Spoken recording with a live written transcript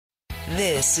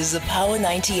This is a Power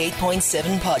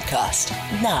 98.7 podcast.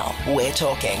 Now we're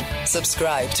talking.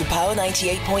 Subscribe to Power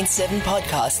 98.7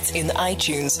 podcasts in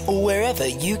iTunes or wherever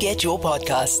you get your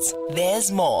podcasts.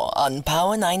 There's more on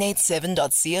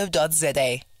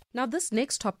power987.co.za. Now, this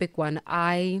next topic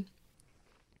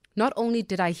not only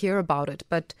did I hear about it,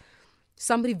 but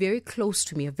somebody very close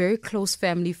to me, a very close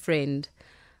family friend,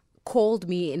 called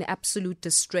me in absolute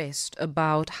distress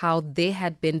about how they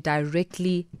had been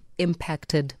directly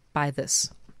impacted by this.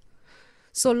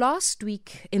 So last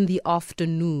week in the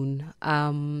afternoon,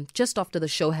 just after the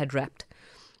show had wrapped,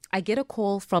 I get a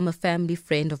call from a family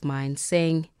friend of mine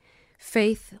saying,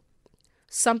 Faith,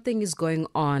 something is going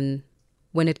on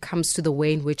when it comes to the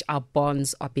way in which our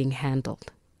bonds are being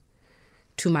handled.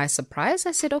 To my surprise,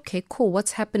 I said, okay, cool,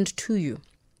 what's happened to you?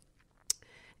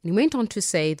 And he went on to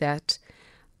say that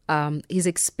he's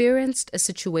experienced a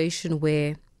situation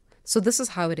where, so this is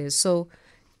how it is. So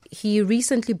he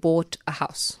recently bought a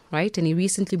house, right? And he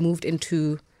recently moved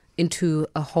into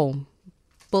a home,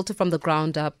 built it from the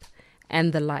ground up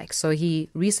and the like. So he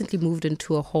recently moved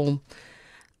into a home.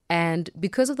 And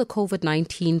because of the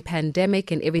COVID-19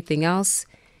 pandemic and everything else,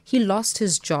 he lost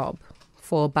his job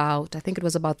for about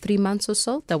 3 months or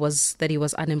so that he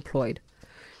was unemployed.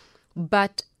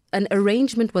 But an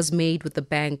arrangement was made with the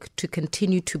bank to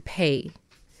continue to pay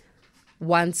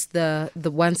once he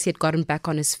had gotten back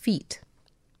on his feet.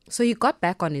 So he got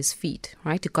back on his feet,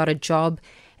 right? He got a job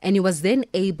and he was then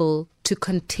able to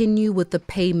continue with the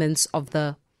payments of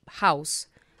the house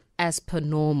as per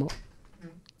normal.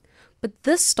 But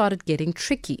this started getting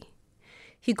tricky.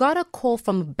 He got a call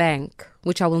from a bank,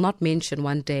 which I will not mention,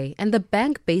 one day, and the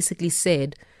bank basically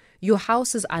said, your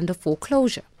house is under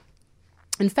foreclosure.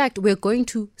 In fact, we're going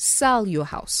to sell your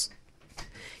house.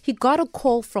 He got a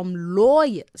call from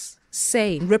lawyers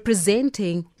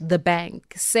representing the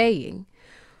bank, saying,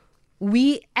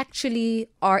 we actually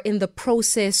are in the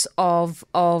process of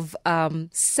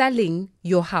selling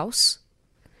your house.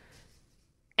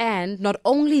 And not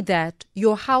only that,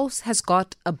 your house has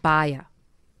got a buyer.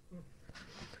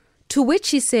 To which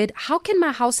he said, how can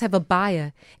my house have a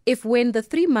buyer if when the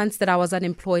 3 months that I was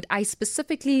unemployed, I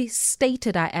specifically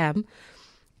stated I am,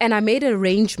 and I made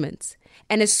arrangements.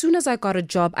 And as soon as I got a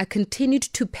job, I continued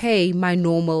to pay my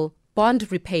normal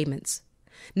bond repayments.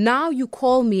 Now you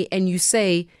call me and you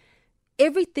say,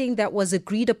 everything that was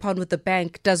agreed upon with the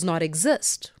bank does not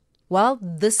exist. Well,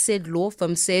 this said law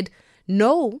firm said,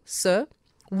 no, sir,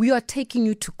 we are taking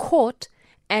you to court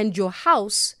and your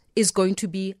house is going to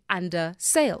be under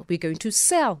sale. We're going to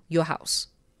sell your house.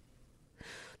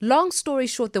 Long story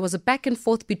short, there was a back and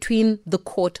forth between the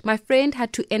court. My friend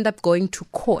had to end up going to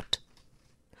court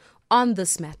on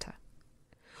this matter.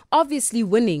 Obviously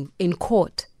winning in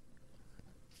court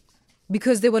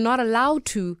because they were not allowed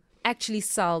to actually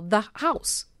sell the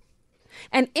house.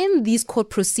 And in these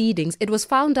court proceedings, it was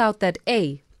found out that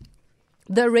A,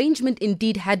 the arrangement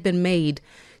indeed had been made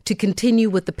to continue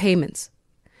with the payments.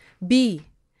 B,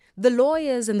 the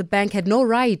lawyers and the bank had no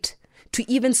right to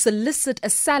even solicit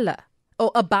a seller or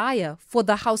a buyer for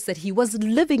the house that he was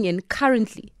living in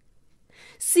currently.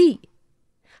 C,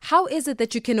 how is it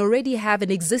that you can already have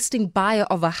an existing buyer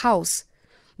of a house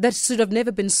that should have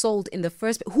never been sold in the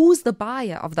first place? Who's the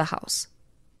buyer of the house?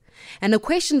 And a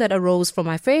question that arose from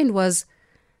my friend was,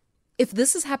 if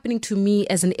this is happening to me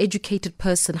as an educated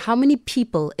person, how many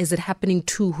people is it happening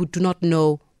to who do not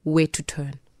know where to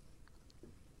turn?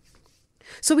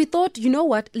 So we thought, you know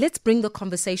what, let's bring the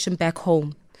conversation back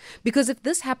home. Because if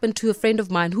this happened to a friend of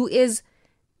mine who is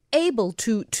able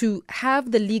to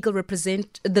have the legal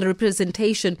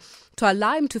representation to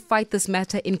allow him to fight this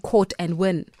matter in court and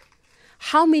win,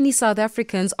 how many South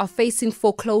Africans are facing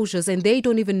foreclosures and they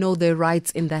don't even know their rights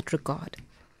in that regard?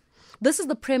 This is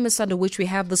the premise under which we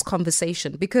have this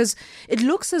conversation, because it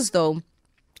looks as though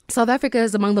South Africa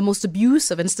is among the most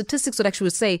abusive, and statistics would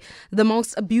actually say the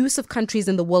most abusive countries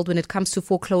in the world when it comes to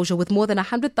foreclosure, with more than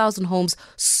 100,000 homes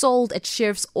sold at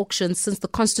sheriff's auctions since the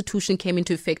Constitution came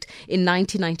into effect in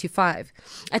 1995.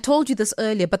 I told you this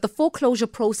earlier, but the foreclosure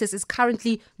process is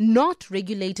currently not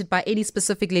regulated by any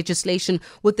specific legislation,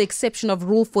 with the exception of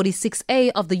Rule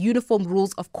 46A of the Uniform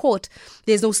Rules of Court.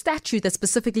 There's no statute that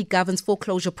specifically governs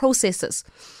foreclosure processes.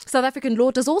 South African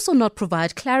law does also not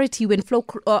provide clarity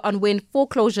on when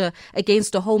foreclosure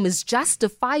against a home is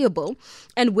justifiable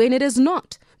and when it is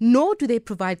not, nor do they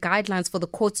provide guidelines for the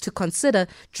courts to consider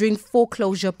during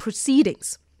foreclosure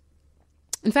proceedings.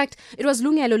 In fact, it was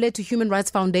Lungelo led to Human Rights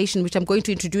Foundation, which I'm going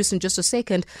to introduce in just a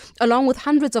second, along with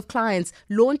hundreds of clients,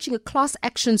 launching a class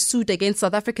action suit against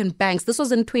South African banks. This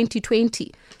was in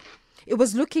 2020. It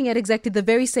was looking at exactly the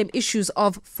very same issues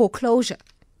of foreclosure.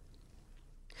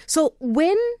 So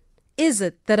when is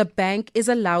it that a bank is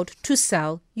allowed to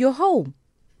sell your home?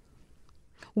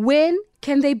 When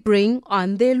can they bring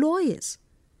on their lawyers?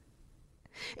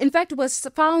 In fact, it was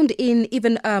found in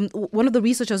even one of the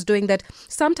researchers doing that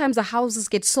sometimes the houses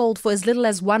get sold for as little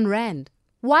as R1.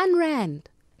 R1.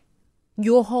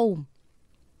 Your home.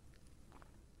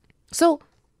 So,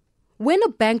 when a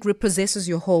bank repossesses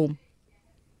your home,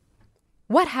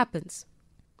 what happens?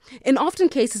 In often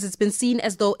cases, it's been seen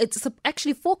as though it's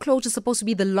actually foreclosure is supposed to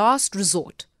be the last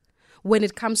resort when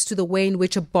it comes to the way in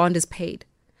which a bond is paid.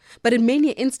 But in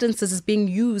many instances, it's being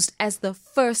used as the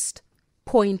first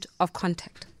point of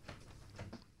contact.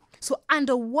 So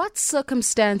under what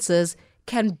circumstances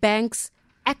can banks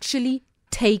actually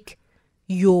take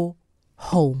your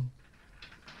home?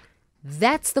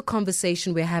 That's the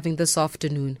conversation we're having this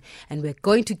afternoon, and we're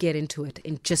going to get into it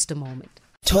in just a moment.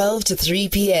 12 to 3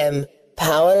 p.m.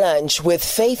 Power Lunch with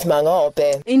Faith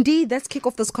Mangope. Indeed, let's kick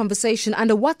off this conversation.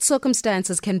 Under what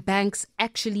circumstances can banks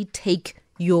actually take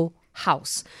your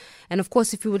house? And of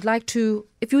course, if you would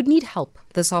need help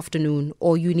this afternoon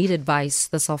or you need advice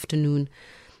this afternoon,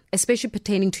 especially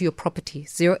pertaining to your property,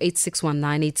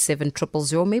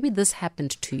 0861987000, maybe this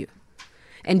happened to you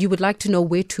and you would like to know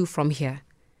where to from here.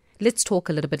 Let's talk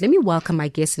a little bit. Let me welcome my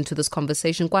guest into this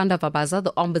conversation. Kwanda Vabaza,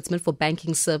 the Ombudsman for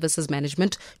Banking Services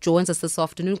Management, joins us this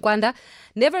afternoon. Kwanda,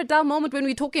 never a dull moment when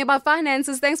we're talking about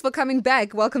finances. Thanks for coming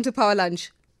back. Welcome to Power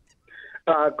Lunch.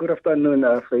 Good afternoon,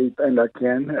 Faith and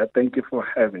Ken. Thank you for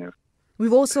having us.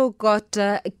 We've also got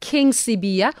King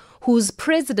Sibiya, who's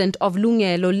president of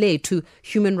Lungelo Lethu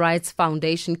Human Rights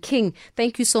Foundation. King,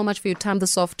 thank you so much for your time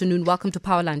this afternoon. Welcome to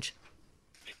Power Lunch.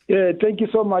 Yeah, thank you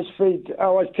so much, Faith. I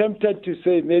was tempted to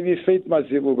say maybe Faith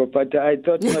Mazibuko, but I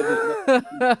thought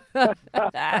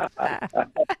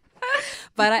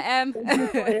but I am. Thank you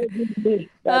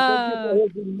for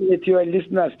having me with your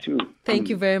listeners too. Thank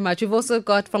you very much. We've also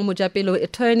got from Mojapelo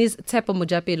attorneys, Tshepo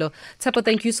Mojapelo. Tshepo,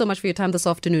 thank you so much for your time this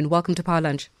afternoon. Welcome to Power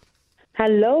Lunch.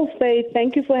 Hello, Faith.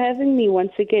 Thank you for having me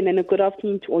once again, and a good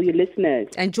afternoon to all your listeners.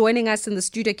 And joining us in the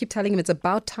studio, I keep telling him it's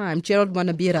about time, Gerald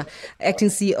Mwanabira, Acting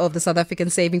CEO of the South African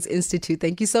Savings Institute.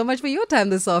 Thank you so much for your time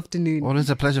this afternoon. Well, it's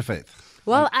a pleasure, Faith.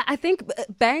 Well, I think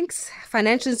banks,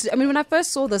 financial institutions, when I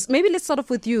first saw this, maybe let's start off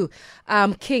with you,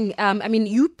 King.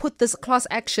 You put this class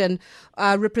action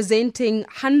representing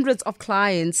hundreds of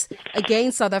clients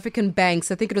against South African banks.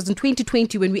 I think it was in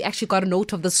 2020 when we actually got a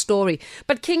note of the story.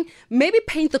 But King, maybe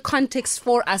paint the context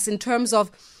for us in terms of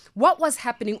what was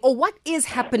happening or what is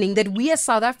happening that we as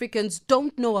South Africans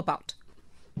don't know about.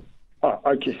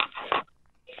 Okay.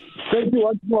 Thank you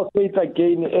once more, Faith,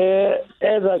 again.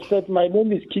 As I said, my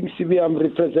name is King Sibiya. I'm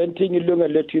representing Lungelo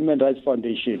Lethu Human Rights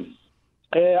Foundation.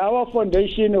 Our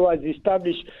foundation was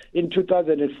established in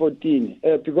 2014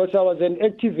 because I was an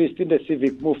activist in the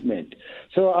civic movement.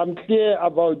 So I'm clear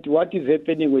about what is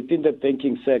happening within the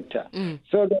banking sector.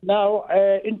 So now,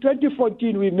 in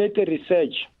 2014, we made a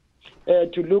research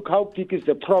to look how big is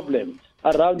the problem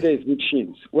around the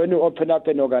evictions when we open up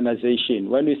an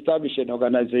organization, when we establish an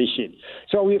organization.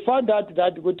 So we found out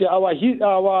that with our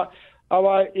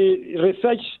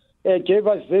research gave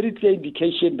us very clear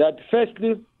indication that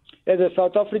firstly, the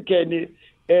South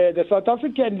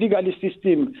African legal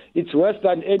system is worse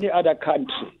than any other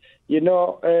country.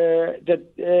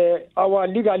 That our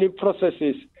legal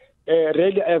processes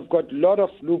really have got a lot of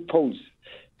loopholes.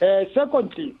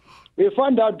 Secondly, we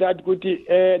found out that with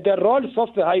the roles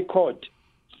of the High Court,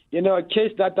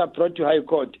 case that are brought to High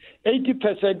Court,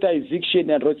 80% are eviction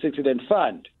and road accident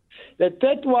fund. The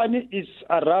third one is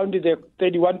around the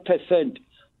 31%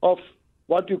 of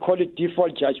what we call a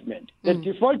default judgment. The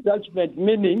default judgment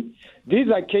meaning these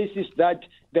are cases that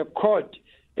the court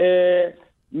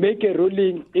make a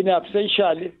ruling in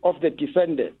absentia of the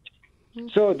defendant.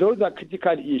 So those are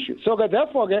critical issues. So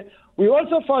therefore, we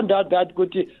also found out that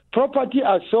property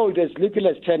are sold as little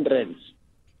as 10 rands,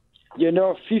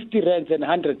 50 rands and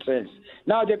 100 rands.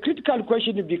 Now the critical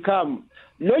question will become,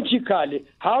 logically,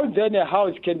 how then a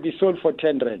house can be sold for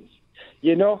 10 rands?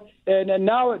 And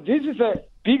now this is a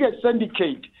bigger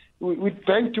syndicate with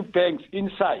bank to banks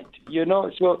inside,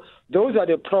 so those are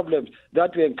the problems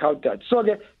that we encountered. So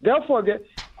therefore,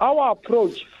 our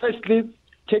approach, firstly,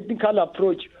 technical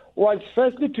approach, was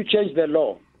firstly to change the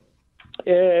law,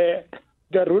 the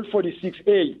Rule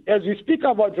 46A. As we speak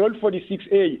about Rule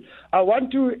 46A, I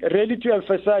want to really to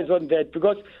emphasize on that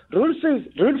because Rule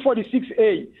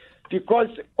 46A, because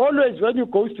always when you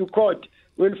go to court,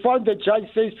 we'll find the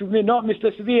judge says to me, no,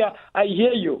 Mr. Sibiya, I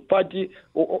hear you, but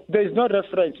there is no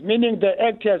reference, meaning the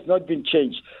act has not been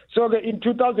changed. So in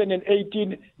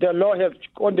 2018, the law has,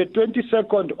 on the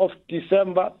 22nd of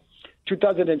December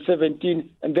 2017,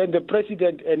 and then the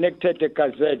president enacted a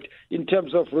gazette in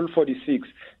terms of Rule 46,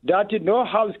 that no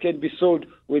house can be sold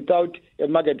without a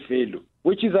market value,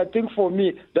 which is, I think, for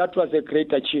me, that was a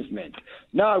great achievement.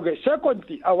 Now,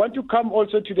 secondly, I want to come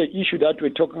also to the issue that we're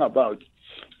talking about.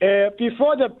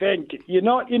 Before the bank, in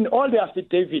all the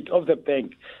affidavit of the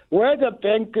bank, where the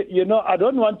bank, I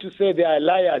don't want to say they are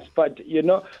liars, but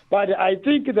I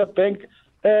think the bank,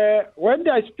 when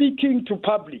they are speaking to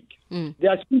public, they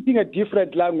are speaking a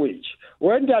different language.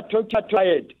 When they are talking to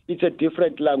client, it's a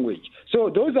different language. So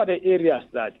those are the areas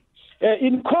that,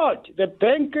 in court, the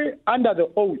bank, under the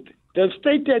oath, they've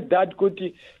stated that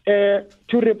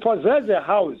to repossess a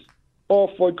house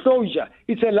or foreclosure,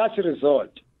 it's a last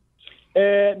resort.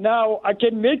 Now, I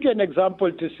can make an example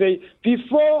to say,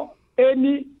 before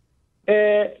any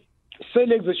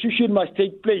sale execution must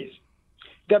take place,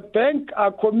 the bank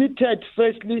are committed,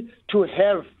 firstly, to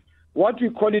have what we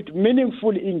call it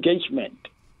meaningful engagement.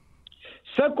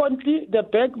 Secondly, the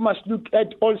bank must look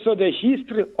at also the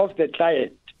history of the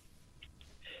client.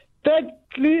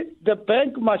 Thirdly, the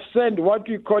bank must send what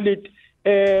we call it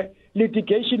a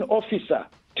litigation officer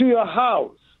to your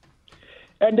house.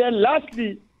 And then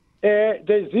lastly,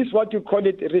 there's this what you call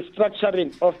it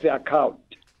restructuring of the account.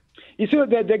 You see,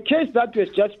 the case that was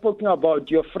just spoken about,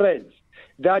 your friends,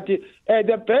 that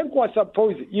the bank was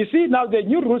supposed, you see now the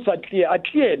new rules are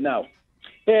clear now.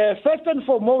 First and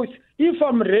foremost, if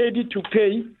I'm ready to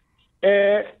pay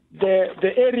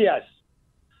the areas.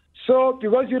 So,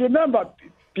 because you remember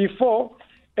before,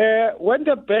 when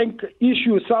the bank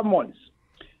issues summons,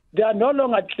 they are no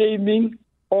longer claiming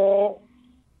or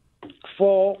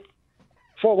for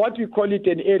what we call it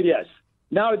in areas.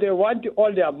 Now they want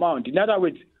all the amount. In other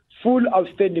words, full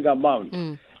outstanding amount.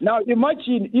 Now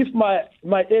imagine if my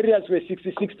areas were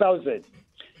 66,000,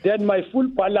 then my full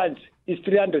balance is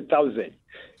 300,000.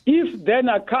 If then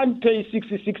I can't pay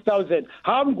 66,000,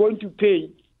 how am I going to pay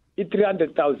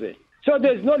 300,000? So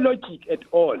there's no logic at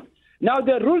all. Now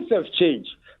the rules have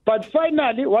changed. But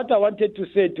finally, what I wanted to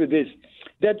say to this,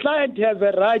 the client has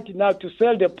a right now to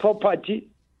sell the property,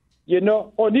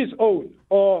 on his own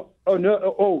or on her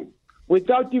own,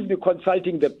 without even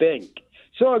consulting the bank.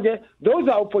 So those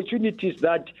are opportunities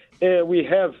that we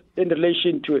have in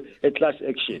relation to a class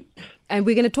action. And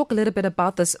we're going to talk a little bit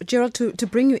about this. Gerald, to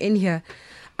bring you in here,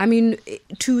 I mean,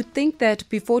 to think that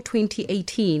before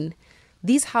 2018,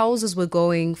 these houses were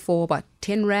going for about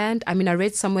 10 Rand. I mean, I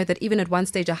read somewhere that even at one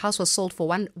stage, a house was sold for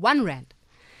one Rand.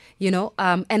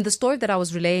 And the story that I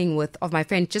was relaying of my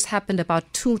friend just happened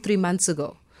about 2-3 months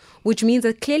ago, which means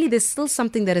that clearly there's still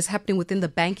something that is happening within the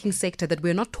banking sector that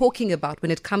we're not talking about when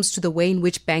it comes to the way in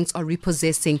which banks are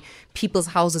repossessing people's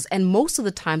houses. And most of the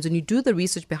times when you do the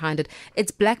research behind it, it's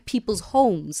black people's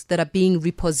homes that are being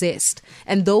repossessed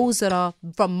and those that are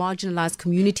from marginalized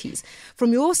communities.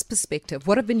 From your perspective,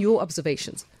 what have been your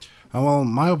observations? Well,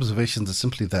 my observations are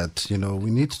simply that,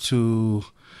 we need to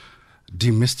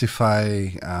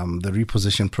demystify the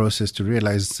repossession process to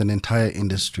realize it's an entire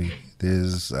industry.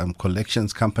 There's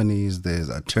collections companies, there's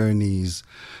attorneys,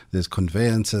 there's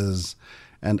conveyancers,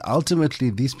 and ultimately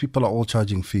these people are all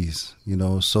charging fees,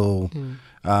 so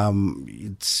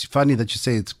it's funny that you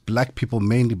say it's black people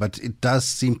mainly, but it does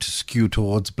seem to skew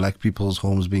towards black people's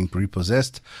homes being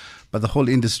repossessed, but the whole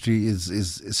industry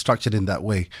is structured in that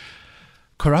way.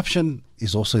 Corruption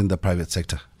is also in the private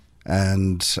sector.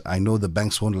 And I know the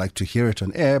banks won't like to hear it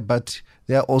on air, but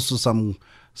there are also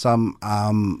some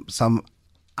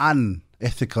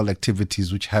unethical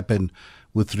activities which happen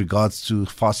with regards to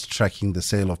fast-tracking the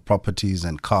sale of properties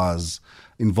and cars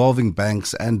involving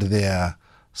banks and their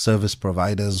service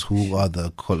providers who are the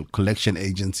collection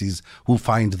agencies who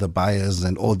find the buyers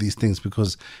and all these things,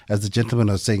 because as the gentleman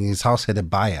was saying, his house had a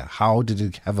buyer. How did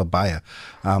it have a buyer?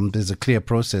 There's a clear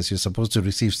process. You're supposed to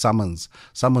receive summons.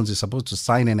 You're supposed to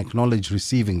sign and acknowledge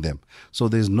receiving them. So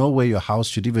there's no way your house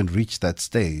should even reach that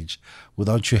stage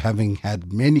without you having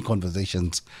had many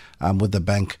conversations with the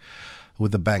banks.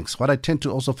 What I tend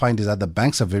to also find is that the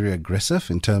banks are very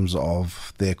aggressive in terms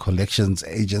of their collections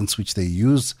agents, which they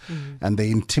use, and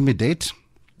they intimidate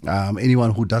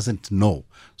anyone who doesn't know.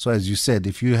 So as you said,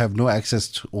 if you have no access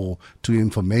to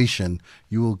information,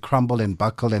 you will crumble and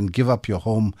buckle and give up your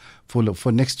home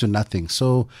for next to nothing.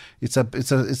 So it's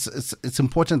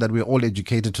important that we're all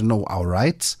educated to know our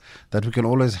rights, that we can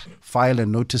always file a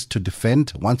notice to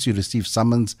defend once you receive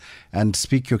summons and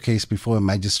speak your case before a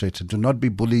magistrate. Do not be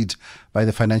bullied by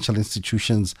the financial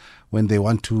institutions when they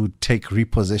want to take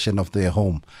repossession of their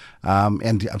home.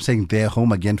 And I'm saying their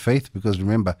home again, Faith, because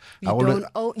remember, you don't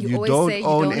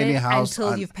own any house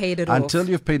until you've paid it off. Until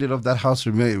you've paid it off, that house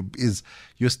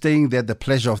you're staying there at the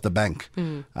pleasure of the bank.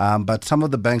 But some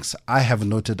of the banks I have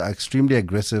noted, are extremely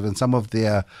aggressive, and some of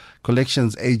their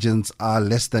collections agents are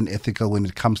less than ethical when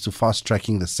it comes to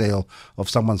fast-tracking the sale of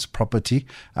someone's property.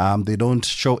 They don't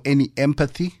show any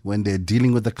empathy when they're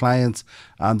dealing with the clients.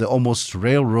 They almost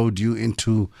railroad you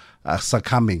into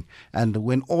succumbing. And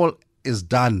when all is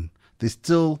done, they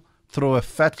still throw a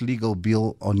fat legal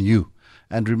bill on you.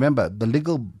 And remember, the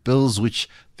legal bills which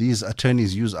these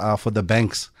attorneys use are for the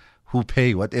banks who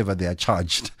pay whatever they are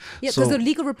charged. Yeah, because the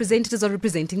legal representatives are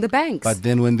representing the banks. But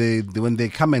then when they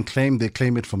come and claim, they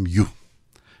claim it from you.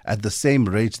 At the same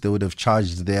rate they would have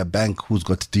charged their bank who's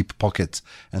got deep pockets.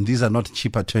 And these are not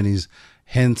cheap attorneys,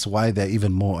 hence why they're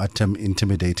even more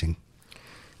intimidating.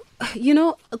 You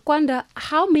know, Kwanda,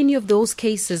 how many of those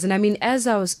cases, and I mean,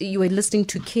 you were listening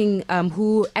to King,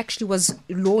 who actually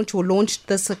launched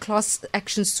this class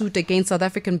action suit against South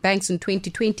African banks in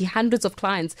 2020, hundreds of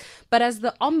clients. But as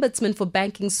the ombudsman for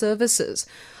banking services,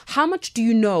 how much do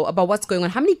you know about what's going on?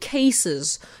 How many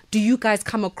cases do you guys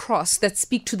come across that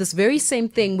speak to this very same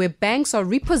thing, where banks are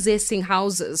repossessing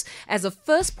houses as a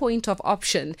first point of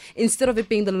option instead of it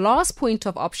being the last point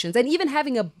of options, and even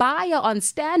having a buyer on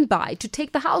standby to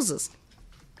take the houses?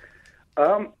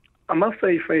 I must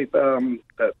say, Faith,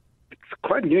 it's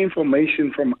quite new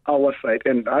information from our side,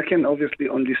 and I can obviously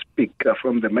only speak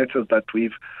from the matters that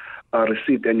we've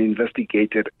received and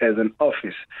investigated as an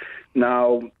office.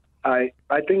 Now, I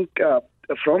think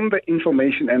from the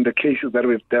information and the cases that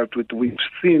we've dealt with, we've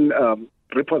seen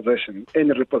repossession,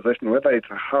 any repossession, whether it's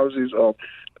houses or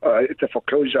it's a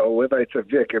foreclosure or whether it's a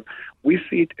vehicle, we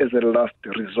see it as a last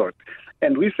resort.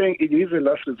 And we're saying it is a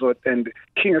last resort, and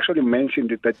King actually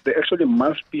mentioned it, that there actually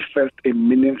must be first a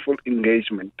meaningful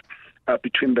engagement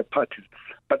between the parties.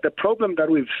 But the problem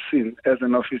that we've seen as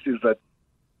an office is that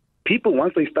people,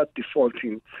 once they start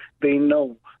defaulting, they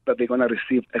know that they're going to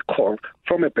receive a call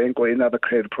from a bank or another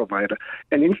credit provider.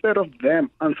 And instead of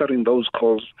them answering those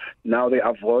calls, now they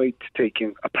avoid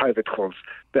taking private calls.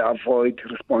 They avoid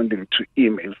responding to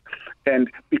emails. And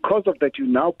because of that, you're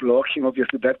now blocking,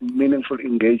 obviously, that meaningful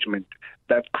engagement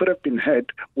that could have been had,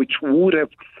 which would have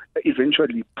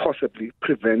eventually possibly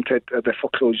prevented the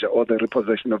foreclosure or the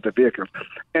repossession of the vehicle.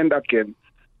 And again,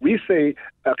 we say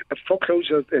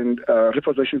foreclosures and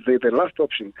repossessions are the last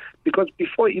option, because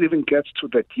before it even gets to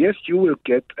that, yes, you will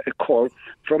get a call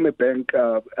from a bank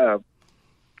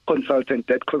consultant,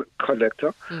 debt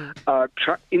collector,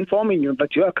 informing you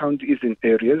that your account is in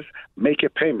arrears, make a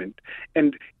payment.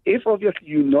 And if obviously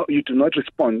you do not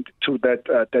respond to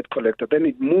that debt collector, then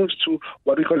it moves to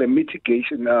what we call a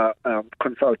mitigation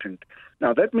consultant.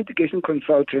 Now, that mitigation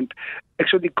consultant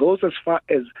actually goes as far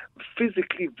as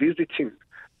physically visiting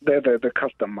the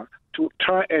customer to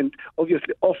try and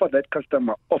obviously offer that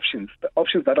customer options, the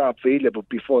options that are available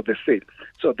before the sale.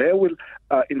 So they will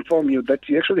inform you that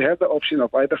you actually have the option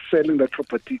of either selling the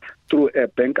property through a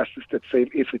bank-assisted sale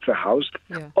if it's a house,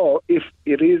 or if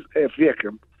it is a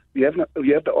vehicle, you have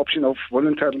the option of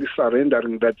voluntarily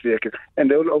surrendering that vehicle,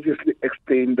 and they will obviously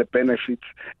explain the benefits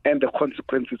and the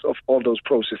consequences of all those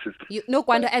processes.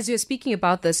 Kwanda, as you're speaking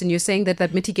about this and you're saying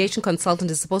that mitigation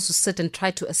consultant is supposed to sit and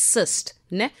try to assist,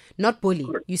 not bully.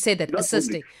 Correct. You say that, Not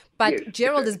assisting. bully. But Yes,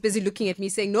 Gerald is busy looking at me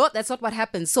saying, no, that's not what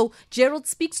happens. So Gerald,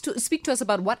 speak to us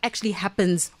about what actually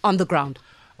happens on the ground.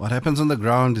 What happens on the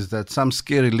ground is that some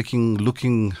scary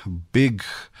looking big,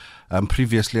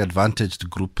 previously advantaged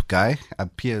group guy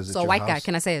appears at your house. So a white guy,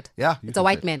 can I say it? Yeah. It's a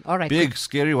white man. All right. Big,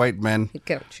 scary white man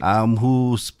Gotcha.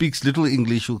 who speaks little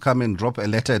English, will come and drop a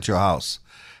letter at your house.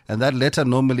 And that letter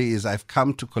normally is, I've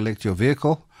come to collect your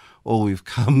vehicle, or we've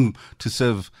come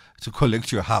to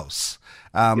collect your house.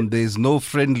 There's no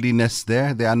friendliness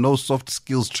there. There are no soft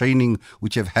skills training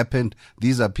which have happened.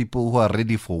 These are people who are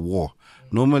ready for war.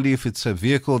 Normally, if it's a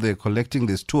vehicle they're collecting,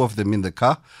 there's two of them in the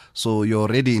car, so you're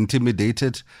already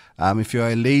intimidated. If you're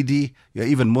a lady, you're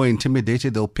even more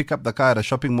intimidated. They'll pick up the car at a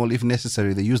shopping mall if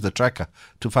necessary. They use the tracker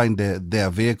to find their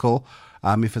vehicle.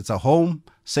 If it's a home,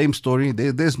 same story.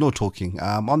 There's no talking.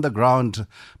 On the ground,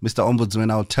 Mr.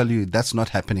 Ombudsman, I'll tell you, that's not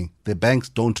happening. The banks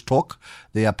don't talk.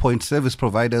 They appoint service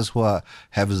providers who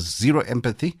have zero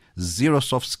empathy, zero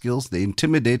soft skills. They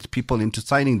intimidate people into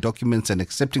signing documents and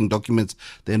accepting documents.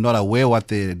 They're not aware what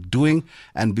they're doing.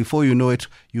 And before you know it,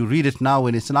 you read it now,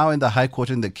 when it's now in the High Court,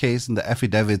 in the case, in the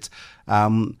affidavits,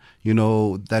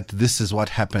 that this is what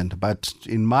happened. But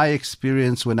in my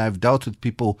experience, when I've dealt with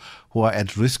people who are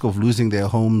at risk of losing their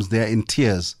homes, they're in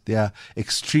tears. They are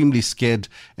extremely scared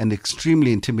and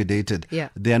extremely intimidated. Yeah.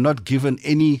 They are not given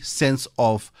any sense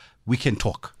of, we can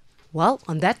talk. Well,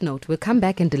 on that note, we'll come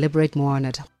back and deliberate more on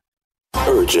it.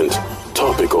 Urgent,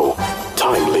 topical,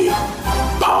 timely.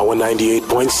 Power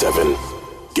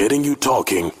 98.7. getting you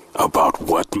talking about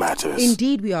what matters.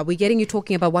 Indeed we are. We're getting you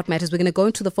talking about what matters. We're going to go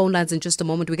into the phone lines in just a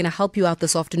moment. We're going to help you out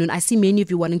this afternoon. I see many of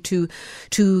you wanting to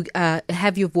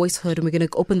have your voice heard, and we're going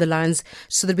to open the lines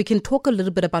so that we can talk a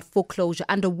little bit about foreclosure.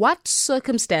 Under what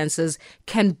circumstances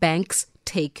can banks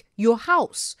take your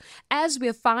house? As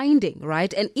we're finding,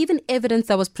 right, and even evidence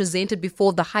that was presented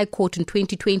before the High Court in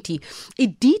 2020,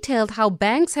 it detailed how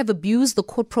banks have abused the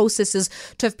court processes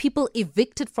to have people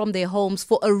evicted from their homes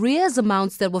for arrears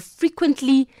amounts that were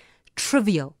frequently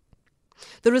trivial.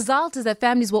 The result is that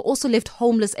families were also left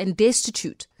homeless and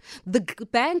destitute. The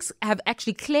banks have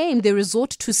actually claimed they resort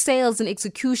to sales and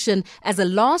execution as a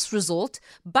last resort,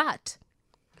 but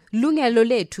Lungelo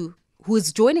Letu, who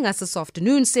is joining us this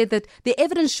afternoon, said that the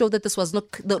evidence showed that this was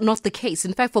not the case.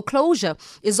 In fact, foreclosure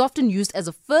is often used as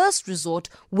a first resort,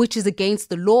 which is against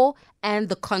the law and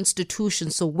the Constitution.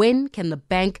 So when can the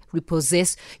bank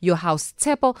repossess your house?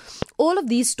 Tsepo, all of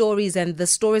these stories and the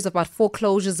stories about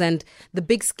foreclosures and the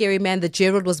big scary man that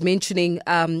Gerald was mentioning,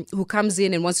 who comes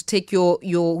in and wants to take your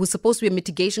who's supposed to be a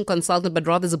mitigation consultant, but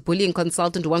rather is a bullying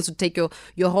consultant who wants to take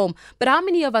your home. But how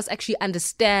many of us actually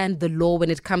understand the law when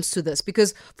it comes to this?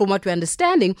 Because from what we're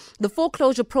understanding, the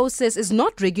foreclosure process is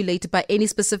not regulated by any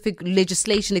specific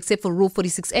legislation except for Rule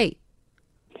 46A.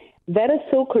 That is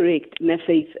so correct,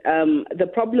 Neffaith. The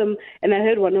problem, and I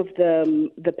heard one of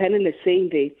the panelists saying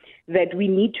there, that we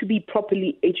need to be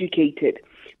properly educated,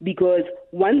 because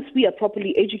once we are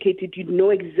properly educated, you know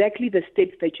exactly the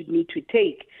steps that you need to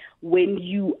take when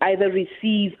you either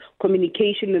receive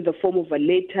communication in the form of a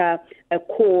letter, a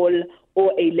call,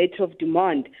 or a letter of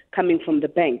demand coming from the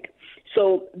bank.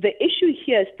 So the issue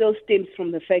here still stems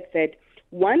from the fact that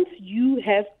once you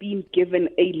have been given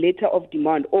a letter of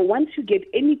demand, or once you get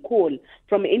any call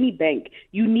from any bank,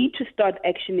 you need to start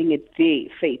actioning it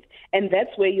there, Faith. And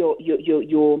that's where your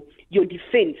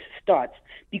defense starts.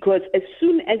 Because as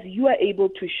soon as you are able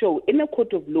to show in a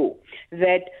court of law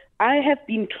that I have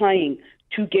been trying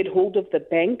to get hold of the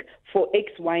bank for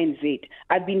X, Y, and Z,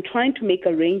 I've been trying to make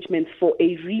arrangements for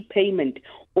a repayment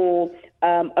or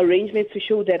arrangements to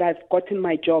show that I've gotten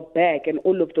my job back and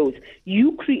all of those.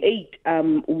 You create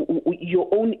your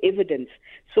own evidence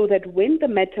so that when the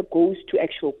matter goes to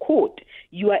actual court,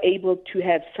 you are able to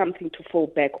have something to fall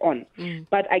back on.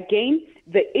 But again,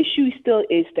 the issue still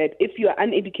is that if you are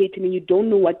uneducated and you don't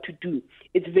know what to do,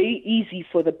 it's very easy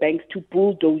for the banks to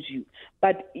bulldoze you.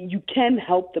 But you can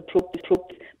help the process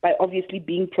by obviously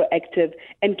being proactive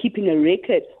and keeping a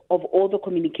record of all the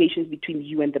communications between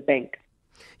you and the bank.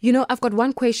 You know, I've got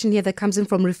one question here that comes in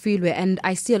from Refilwe, and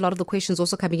I see a lot of the questions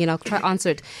also coming in. I'll try to answer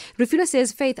it. Refilwe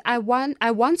says, Faith, I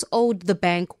once owed the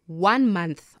bank 1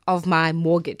 month of my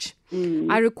mortgage.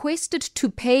 I requested to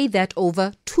pay that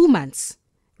over 2 months.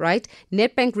 Right?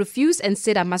 Nedbank refused and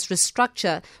said I must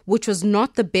restructure, which was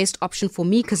not the best option for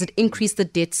me because it increased the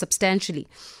debt substantially.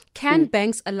 Can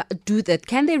banks do that?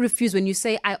 Can they refuse when you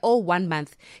say I owe 1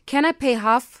 month? Can I pay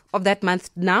half of that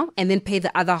month now and then pay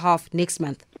the other half next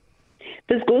month?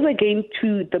 This goes again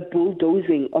to the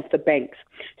bulldozing of the banks.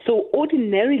 So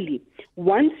ordinarily,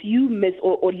 once you miss,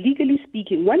 or legally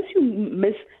speaking, once you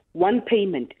miss one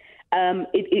payment,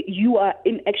 you are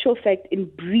in actual fact in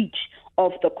breach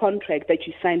of the contract that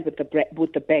you signed with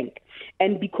the bank.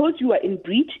 And because you are in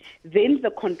breach, then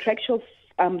the contractual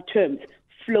terms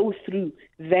flow through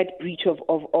that breach of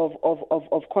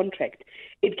contract.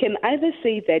 It can either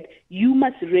say that you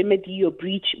must remedy your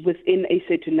breach within a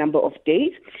certain number of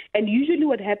days, and usually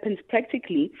what happens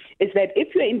practically is that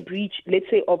if you're in breach, let's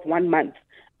say of 1 month,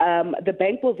 the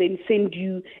bank will then send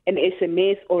you an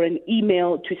SMS or an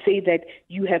email to say that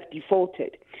you have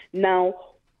defaulted. Now,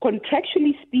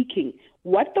 contractually speaking,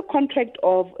 what the contract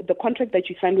that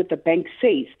you signed with the bank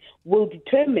says will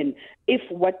determine if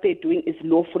what they're doing is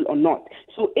lawful or not.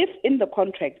 So if in the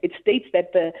contract it states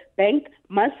that the bank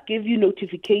must give you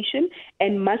notification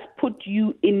and must put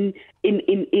you in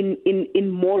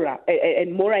mora,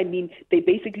 and mora, I mean, they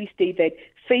basically state that,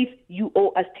 Faith, you owe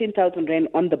us 10,000 Rand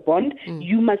on the bond.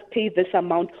 You must pay this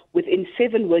amount within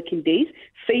 7 working days,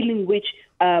 failing which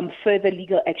further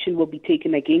legal action will be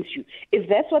taken against you. If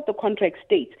that's what the contract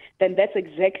states, then that's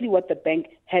exactly what the bank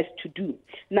has to do.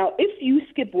 Now, if you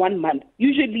skip 1 month,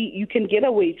 usually you can get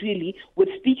away really with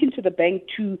speaking to the bank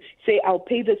to say, I'll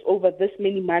pay this over this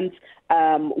many months.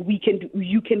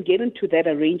 You can get into that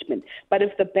arrangement. But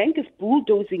if the bank is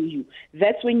bulldozing you,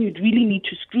 that's when you really need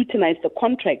to scrutinize the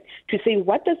contract to say,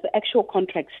 what does the actual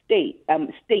contract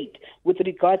state with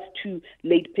regards to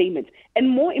late payments? And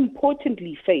more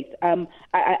importantly, Faith,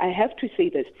 I have to say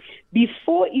this.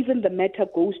 before even the matter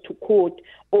goes to court,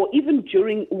 or even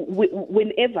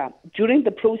whenever during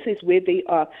the process where they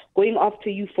are going after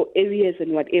you for areas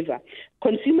and whatever,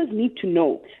 consumers need to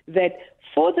know that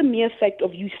for the mere fact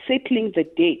of you settling the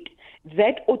debt,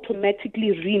 that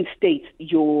automatically reinstates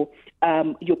your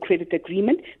credit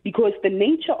agreement, because the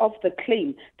nature of the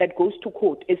claim that goes to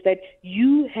court is that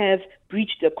you have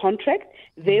breached the contract.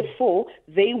 Therefore,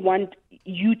 they want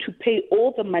you to pay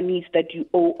all the monies that you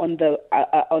owe on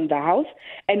the house,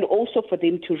 and also for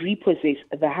them to repossess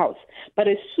the house. But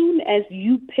as soon as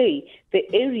you pay the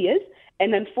areas,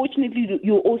 and unfortunately,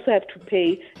 you also have to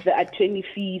pay the attorney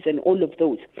fees and all of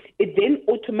those, it then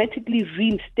automatically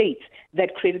reinstates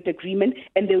that credit agreement,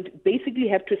 and they would basically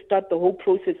have to start the whole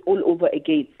process all over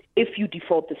again if you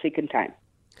default the second time.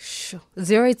 Sure.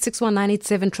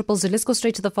 0861987000. Let's go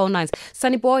straight to the phone lines.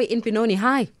 Sunny Boy in Benoni,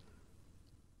 hi.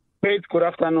 Great, good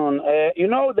afternoon.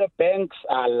 The banks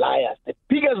are liars, the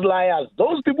biggest liars.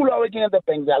 Those people who are working at the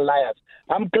banks are liars.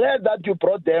 I'm glad that you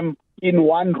brought them in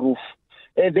one roof.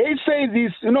 They say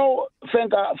this,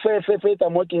 Faith,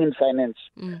 I'm working in finance.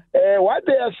 What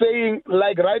they are saying,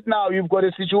 like right now, you've got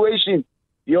a situation,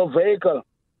 your vehicle.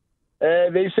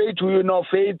 They say to you,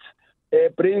 Faith,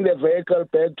 bring the vehicle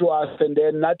back to us, and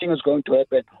then nothing is going to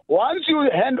happen. Once you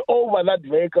hand over that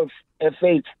vehicle,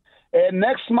 Faith,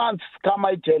 next month,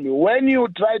 I tell you, when you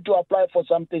try to apply for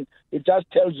something, it just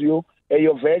tells you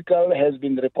your vehicle has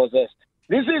been repossessed.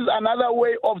 This is another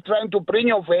way of trying to bring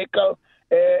your vehicle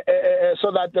so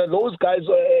that those guys,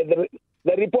 the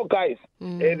repo guys,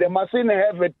 they mustn't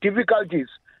have difficulties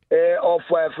of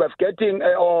getting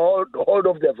hold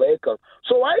of the vehicle.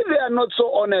 So why they are not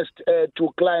so honest to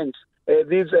clients,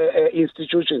 these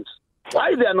institutions?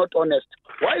 Why they are not honest?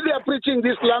 Why they are preaching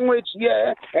this language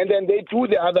here and then they do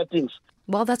the other things?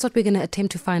 Well, that's what we're going to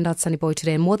attempt to find out, Sunny Boy,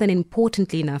 today. And more than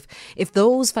importantly enough, if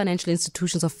those financial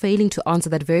institutions are failing to answer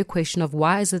that very question of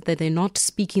why is it that they're not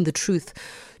speaking the truth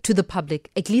to the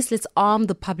public, at least let's arm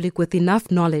the public with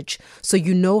enough knowledge so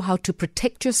you know how to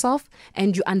protect yourself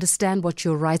and you understand what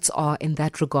your rights are in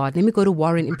that regard. Let me go to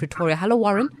Warren in Pretoria. Hello,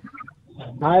 Warren.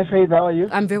 Hi, Faith. How are you?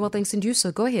 I'm very well, thanks. And you,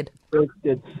 sir? Go ahead. Good.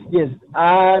 Yes.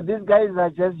 These guys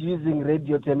are just using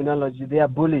radio terminology. They are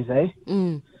bullies, eh?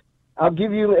 I'll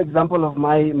give you an example of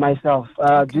myself.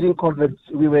 During COVID,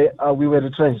 we were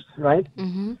retrenched, right?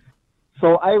 Mm-hmm.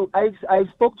 So I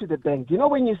spoke to the bank. You know,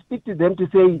 when you speak to them to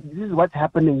say this is what's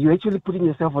happening, you're actually putting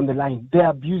yourself on the line. They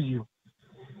abuse you,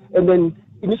 and then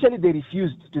initially they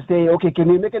refused to say, okay, can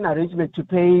we make an arrangement to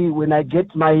pay when I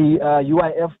get my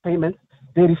UIF payments?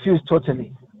 They refused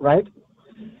totally, right?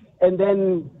 And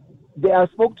then I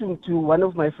spoke to one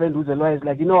of my friends who's a lawyer. Is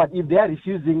like, you know what, if they are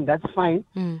refusing, that's fine.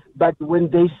 But when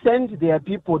they send their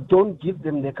people, don't give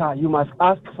them the car. You must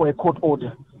ask for a court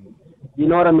order. You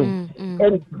know what I mean?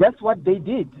 And that's what they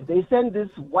did. They sent this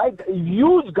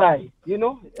huge guy, you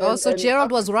know. So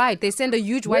Gerald was right. They sent a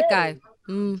huge white guy.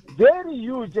 Very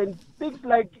huge and speaks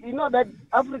like, you know, that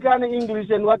African English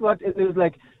and what. It was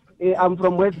like, I'm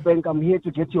from West Bank. I'm here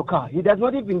to get your car. He does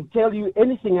not even tell you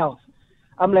anything else.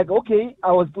 I'm like, okay,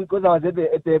 because I was at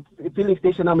the filling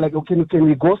station. I'm like, okay, can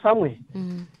we go somewhere?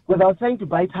 Because I was trying to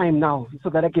buy time now so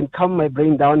that I can calm my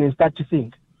brain down and start to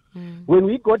think. When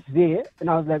we got there, and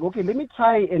I was like, okay, let me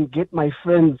try and get my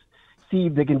friends, see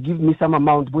if they can give me some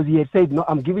amount. Because he had said, no,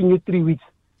 I'm giving you 3 weeks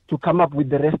to come up with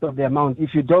the rest of the amount.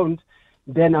 If you don't,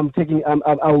 then I'll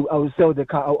sell the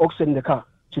car, I'll auction the car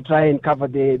to try and cover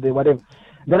the whatever.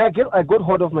 Then I got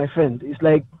hold of my friend. It's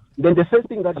like, then the first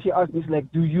thing that she asked me is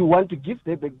like, do you want to give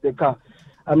the car?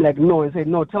 I'm like, no. I said,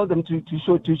 no, tell them to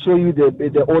show you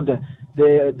the order,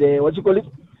 the what you call it?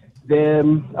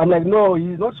 I'm like, no,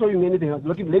 he's not showing me anything. I was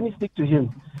looking, let me speak to him.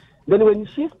 Then when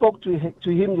she spoke to him,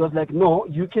 he was like, no,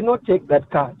 you cannot take that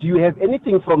car. Do you have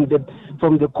anything from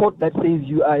the court that says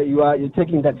you're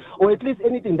taking that, or at least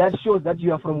anything that shows that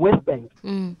you are from West Bank?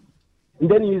 And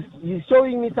then he's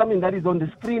showing me something that is on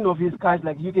the screen of his car.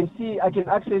 Like, you can see, I can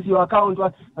access your account.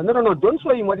 No, don't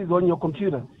show him what is on your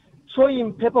computer. Show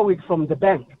him paperwork from the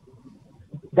bank.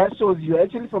 That shows you're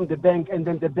actually from the bank. And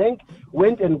then the bank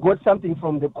went and got something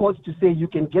from the court to say you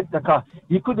can get the car.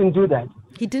 He couldn't do that.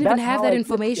 He didn't even have that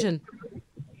information.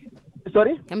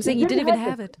 Sorry? I'm saying he didn't even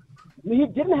have it. He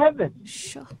didn't have it.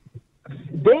 Sure.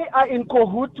 They are in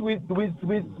cahoots with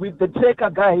the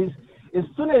tracker guys. As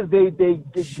soon as they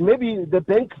maybe the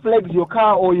bank flags your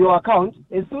car or your account,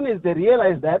 as soon as they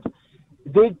realize that,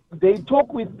 they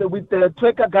talk with the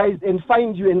tracker guys and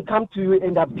find you and come to you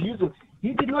and abuse you.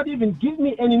 He did not even give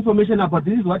me any information about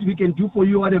this is what we can do for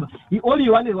you, whatever. All he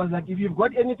wanted was like, if you've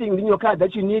got anything in your car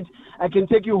that you need, I can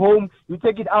take you home. You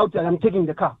take it out and I'm taking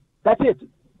the car. That's it.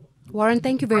 Warren,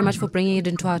 thank you very much for bringing it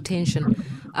into our attention.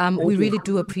 We really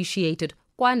do appreciate it.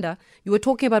 Kwanda, you were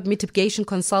talking about mitigation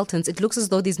consultants. It looks as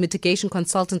though these mitigation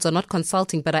consultants are not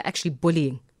consulting, but are actually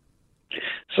bullying.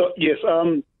 So, yes,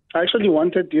 I actually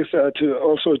wanted this to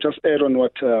also just add on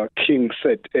what King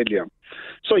said earlier.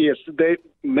 So, yes, there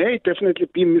may definitely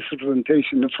be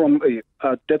misrepresentation from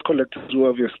debt collectors who are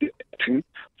obviously acting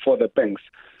for the banks.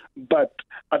 But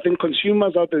I think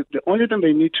consumers are the only thing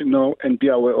they need to know and be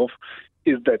aware of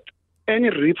is that any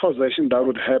repossession that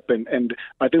would happen, and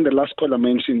I think the last caller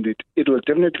mentioned it, it will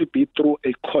definitely be through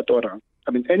a court order.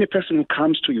 I mean, any person who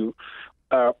comes to you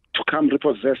to come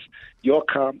repossess your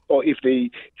car, or if they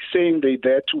saying they're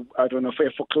there to, for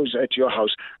a foreclosure at your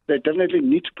house, they definitely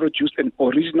need to produce an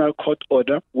original court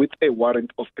order with a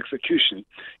warrant of execution.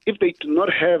 If they do not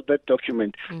have that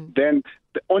document, then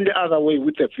the only other way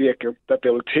with the vehicle that they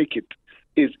will take it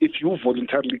is if you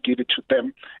voluntarily give it to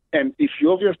them. And if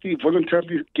you obviously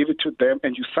voluntarily give it to them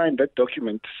and you sign that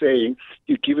document saying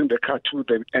you're giving the car to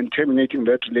them and terminating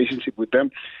that relationship with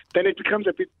them, then it becomes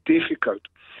a bit difficult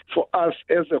for us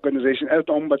as the organization, as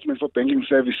the Ombudsman for Banking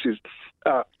Services,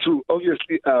 to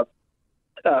obviously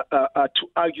to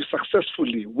argue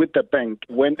successfully with the bank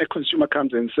when a consumer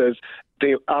comes and says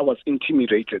I was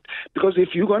intimidated. Because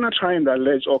if you're going to try and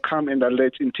allege or come and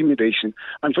allege intimidation,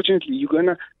 unfortunately, you're going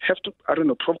to have to,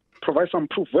 provide some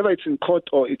proof, whether it's in court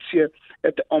or it's here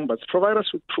at the Ombuds. Provide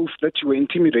us with proof that you were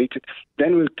intimidated,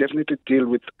 then we'll definitely deal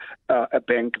with a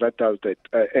bank that does that.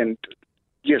 And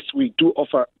yes, we do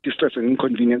offer distress and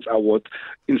inconvenience awards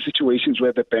in situations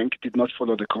where the bank did not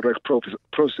follow the correct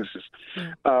processes.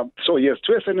 So yes,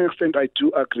 to a certain extent, I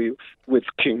do agree with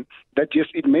King that yes,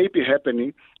 it may be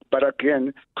happening, but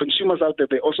again, consumers out there,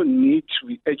 they also need to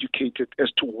be educated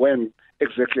as to when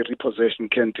exactly repossession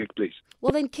can take place.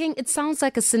 Well then, King, it sounds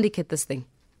like a syndicate, this thing.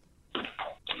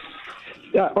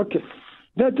 Yeah, okay.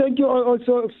 No, thank you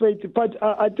also, Faith. But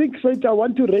I think, Faith, I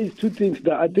want to raise two things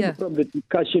that I think from the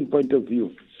discussion point of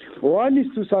view. One is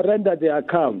to surrender the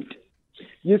account.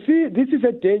 You see, this is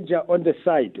a danger on the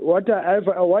side. What I've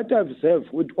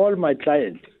observed with all my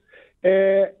clients,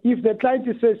 if the client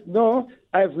says, no,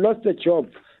 I've lost the job,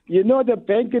 the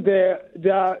bank, they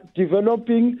are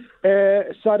developing,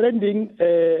 surrendering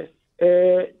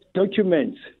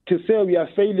documents to say we are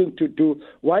failing to do,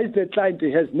 while the client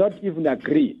has not even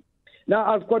agreed.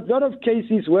 Now, I've got a lot of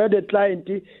cases where the client,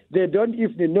 they don't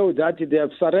even know that they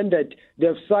have surrendered,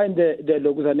 they've signed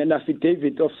an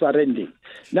affidavit of surrendering.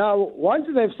 Now, once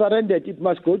they've surrendered, it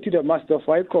must go to the Master of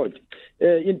High Court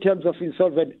in terms of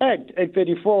Insolvent Act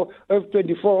 24 of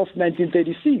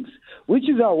 1936, which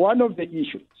is one of the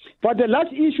issues. But the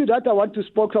last issue that I want to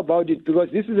speak about it, because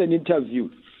this is an interview,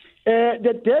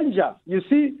 the danger, you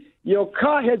see, your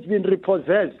car has been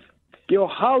repossessed, your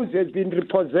house has been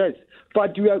repossessed,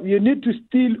 but you need to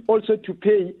still also to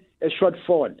pay a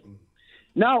shortfall.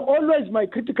 Now, always my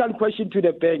critical question to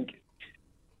the bank,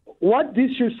 what this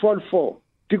should fall for?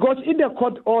 Because in the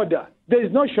court order, there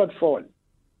is no shortfall.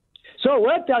 So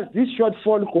where does this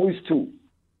shortfall goes to?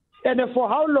 And for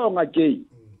how long again?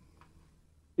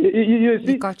 You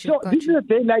see, this is a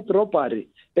daylight robbery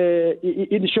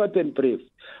in short and brief.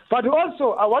 But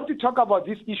also, I want to talk about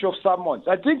this issue of summons.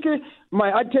 I think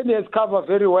my attorney has covered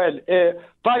very well.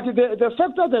 But the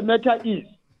fact of the matter is,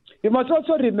 you must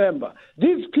also remember,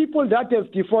 these people that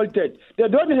have defaulted, they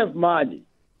don't have money.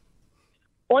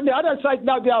 On the other side,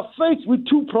 now they are faced with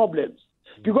two problems.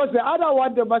 Because the other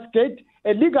one, they must get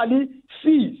legally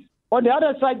fees. On the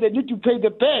other side, they need to pay the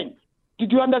bank.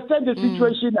 Did you understand the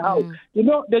situation how?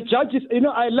 The judges,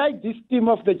 I like this theme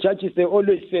of the judges, they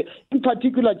always say, in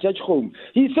particular Judge Holm.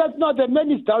 He said, no, the man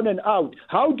is down and out.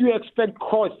 How do you expect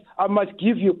cost? I must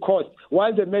give you cost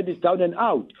while the man is down and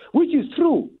out, which is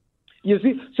true. You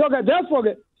see, so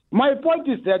therefore, my point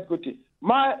is that,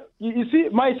 my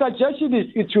suggestion is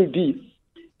it should be,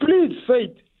 please,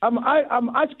 Faith, I'm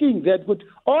asking that,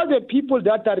 all the people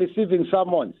that are receiving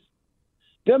summons,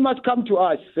 they must come to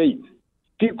us, Faith.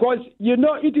 Because,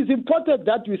 it is important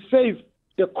that we save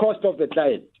the cost of the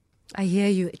client. I hear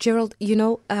you. Gerald,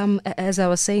 as I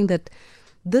was saying that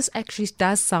this actually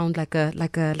does sound like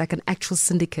an actual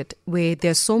syndicate where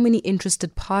there's so many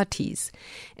interested parties.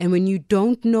 And when you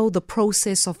don't know the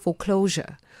process of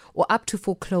foreclosure or up to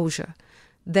foreclosure,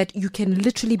 that you can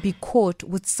literally be caught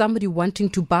with somebody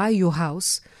wanting to buy your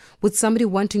house, with somebody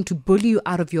wanting to bully you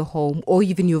out of your home or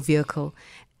even your vehicle.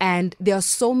 And there are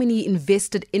so many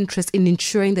invested interests in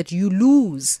ensuring that you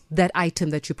lose that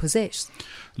item that you possess.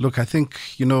 Look, I think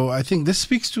this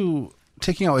speaks to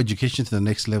taking our education to the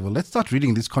next level, let's start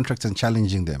reading these contracts and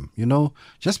challenging them.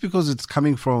 Just because it's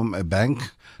coming from a bank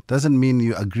doesn't mean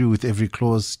you agree with every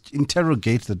clause.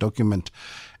 Interrogate the document.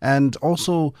 And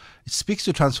also, it speaks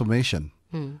to transformation.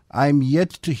 I'm yet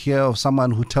to hear of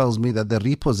someone who tells me that the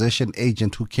repossession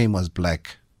agent who came was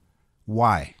black.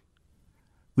 Why?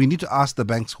 We need to ask the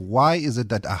banks, why is it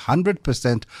that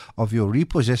 100% of your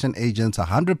repossession agents,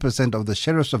 100% of the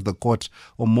sheriffs of the court,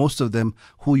 or most of them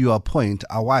who you appoint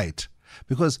are white?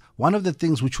 Because one of the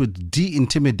things which would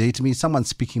de-intimidate me is someone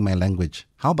speaking my language.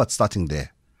 How about starting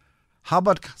there? How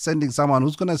about sending someone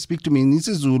who's going to speak to me in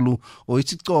isiZulu or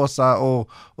isiXhosa or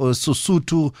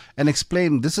Sesotho and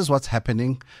explain this is what's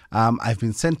happening. I've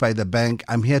been sent by the bank.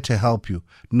 I'm here to help you.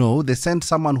 No, they send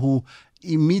someone who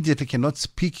immediately cannot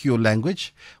speak your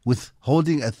language with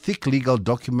holding a thick legal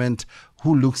document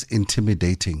who looks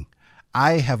intimidating.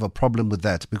 I have a problem with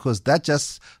that because that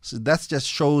just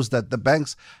shows that the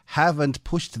banks haven't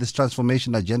pushed this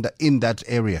transformation agenda in that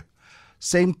area.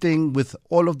 Same thing with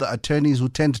all of the attorneys who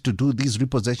tend to do these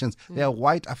repossessions. They are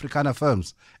white Afrikaner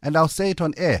firms. And I'll say it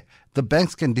on air. The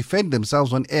banks can defend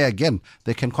themselves on air again.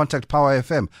 They can contact Power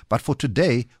FM. But for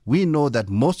today, we know that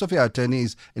most of your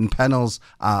attorneys in panels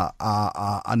are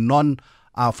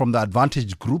from the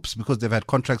advantaged groups because they've had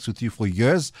contracts with you for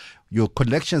years. Your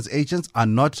collections agents are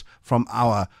not from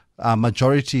our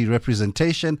majority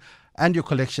representation, and your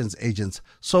collections agents.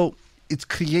 So it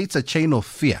creates a chain of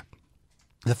fear.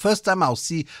 The first time I'll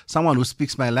see someone who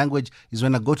speaks my language is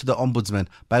when I go to the ombudsman,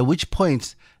 by which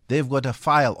point they've got a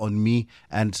file on me.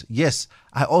 And yes,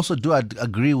 I also do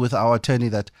agree with our attorney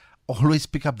that always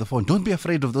pick up the phone. Don't be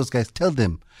afraid of those guys. Tell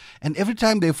them. And every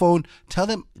time they phone, tell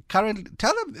them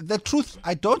the truth.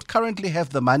 I don't currently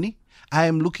have the money. I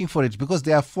am looking for it because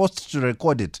they are forced to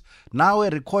record it. Now I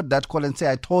record that call and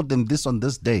say, I told them this on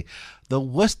this day. The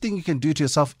worst thing you can do to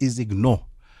yourself is ignore.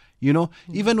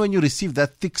 Even when you receive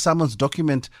that thick summons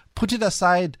document, put it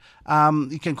aside.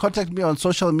 You can contact me on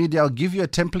social media. I'll give you a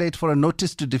template for a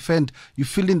notice to defend. You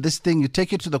fill in this thing. You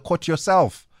take it to the court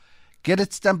yourself. Get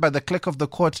it stamped by the clerk of the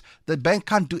court. The bank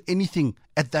can't do anything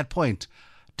at that point.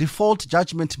 Default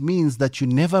judgment means that you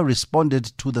never responded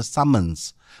to the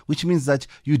summons, which means that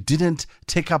you didn't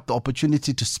take up the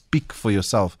opportunity to speak for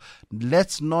yourself.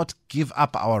 Let's not give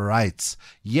up our rights.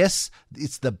 Yes,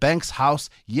 it's the bank's house.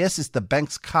 Yes, it's the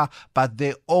bank's car, but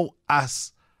they owe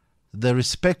us the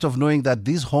respect of knowing that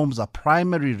these homes are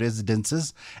primary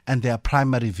residences and they are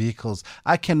primary vehicles.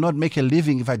 I cannot make a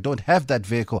living if I don't have that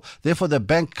vehicle. Therefore, the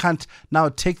bank can't now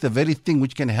take the very thing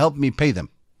which can help me pay them.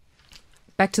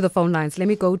 Back to the phone lines. Let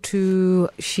me go to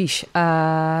Shish.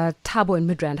 Thabo in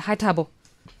Midrand. Hi, Thabo.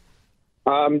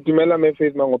 Dumela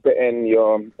Memphis Mangope and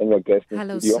your guest.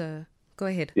 Hello, sir. Go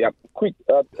ahead. Yeah, quick.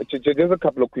 Just a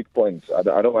couple of quick points. I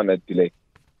don't want to delay.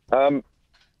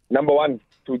 Number one,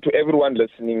 to everyone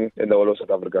listening in the whole of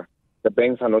South Africa, the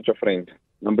banks are not your friend.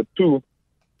 Number two,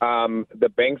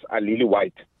 the banks are lily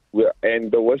white.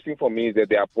 And the worst thing for me is that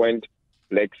they appoint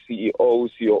like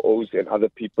CEOs, COOs, and other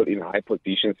people in high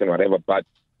positions and whatever, but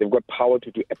they've got power to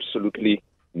do absolutely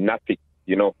nothing.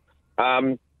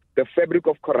 The fabric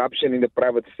of corruption in the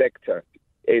private sector,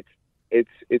 it's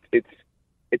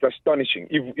astonishing.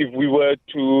 If we were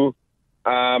to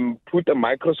put a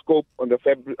microscope on the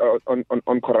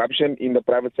on corruption in the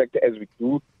private sector as we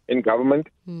do in government,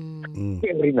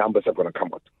 scary numbers are going to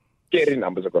come out. Scary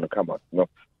numbers are going to come out.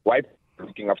 White people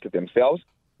looking after themselves,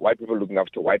 white people looking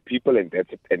after white people, and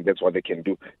that's it, and that's what they can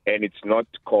do. And it's not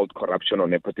called corruption or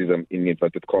nepotism in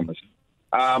inverted commas.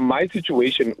 My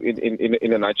situation,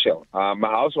 in a nutshell, my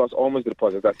house was almost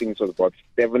repossessed. I think it was about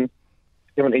 7,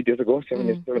 8 years ago.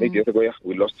 7, 8 years ago. Yeah,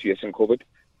 we lost 2 years in COVID,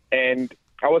 and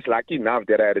I was lucky enough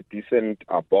that I had a decent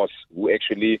boss who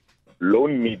actually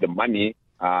loaned me the money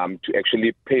to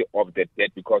actually pay off that debt,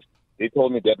 because they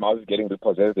told me that my house is getting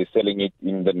repossessed. They're selling it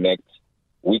in the next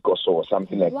week or so, or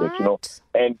something like that.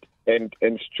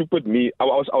 And stupid me, I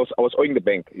was owing the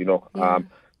bank.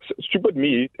 Stupid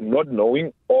me, not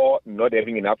knowing or not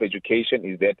having enough education,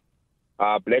 is that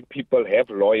black people have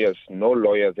lawyers,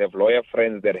 have lawyer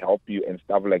friends that help you and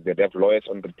stuff like that. They have lawyers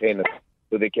on retainer,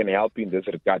 so they can help you in this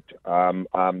regard.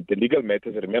 The legal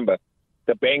matters, remember,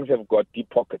 the banks have got deep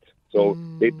pockets, so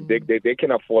they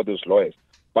can afford those lawyers.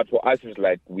 But for us, it's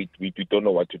like we don't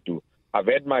know what to do. I've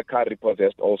had my car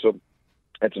repossessed also.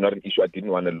 It's not an issue. I didn't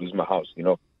want to lose my house,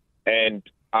 And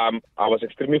I was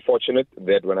extremely fortunate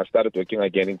that when I started working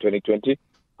again in 2020,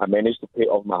 I managed to pay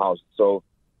off my house. So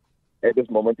at this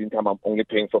moment in time, I'm only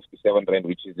paying 57 rand,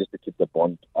 which is just to keep the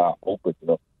bond open.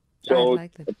 So,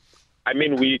 I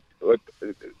mean,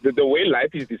 the way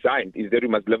life is designed is that we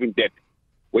must live in debt.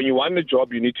 When you want a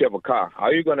job, you need to have a car. How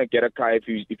are you going to get a car if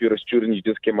you're a student, you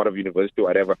just came out of university or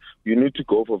whatever? You need to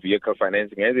go for vehicle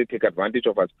financing, and they take advantage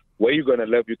of us. Where are you going to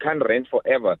live? You can't rent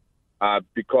forever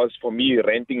because for me,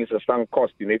 renting is a sunk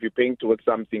cost. If you're paying towards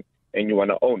something and you want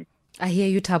to own. I hear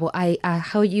you, Thabo. I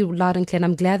hear you loud and clear, and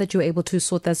I'm glad that you're able to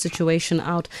sort that situation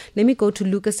out. Let me go to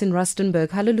Lucas in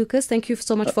Rustenburg. Hello, Lucas. Thank you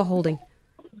so much for holding.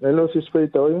 Hello, Sis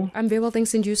Faith, how are you? I'm very well,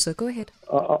 thanks, and you, sir. Go ahead.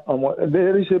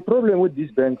 There is a problem with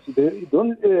these banks. They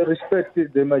don't respect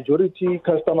the majority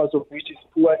customers, of which is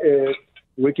poor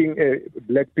working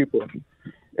black people.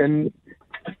 And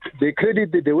the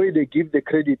credit, the way they give the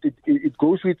credit, it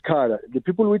goes with color. The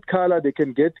people with color, they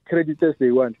can get credit as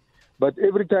they want. But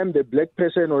every time the black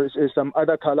person or some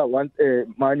other color want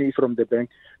money from the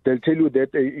bank, they'll tell you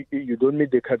that you don't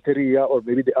meet the criteria or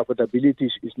maybe the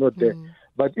affordability is not there.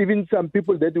 But even some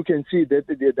people that you can see that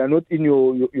they're not in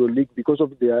your league because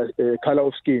of their color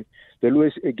of skin, they'll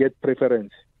always get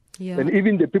preference. Yeah. And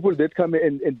even the people that come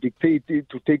and dictate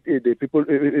to take the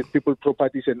people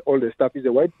properties and all the stuff is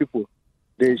the white people.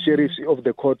 The sheriffs of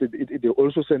the court, they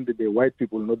also send the white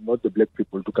people, not the black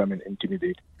people, to come and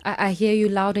intimidate. I hear you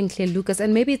loud and clear, Lucas.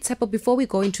 And maybe, Tsepo, before we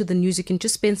go into the news, you can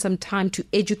just spend some time to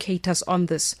educate us on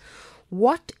this.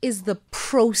 What is the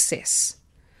process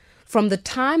from the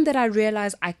time that I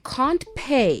realize I can't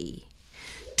pay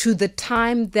to the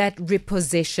time that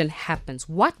repossession happens?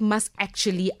 What must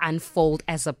actually unfold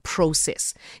as a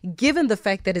process, given the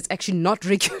fact that it's actually not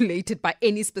regulated by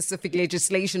any specific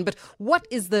legislation? But what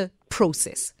is the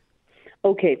process?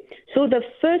 Okay, so the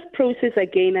first process,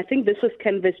 again, I think this was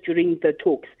canvassed during the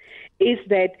talks, is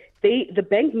that the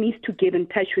bank needs to get in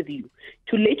touch with you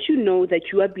to let you know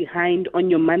that you are behind on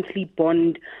your monthly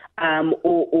bond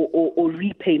or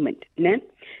repayment. Né?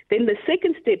 Then the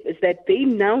second step is that they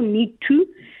now need to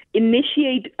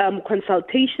initiate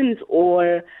consultations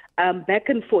or back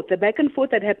and forth. The back and forth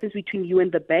that happens between you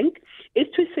and the bank is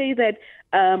to say that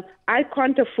I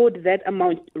can't afford that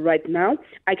amount right now.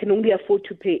 I can only afford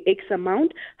to pay X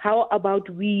amount. How about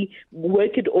we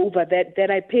work it over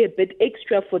that I pay a bit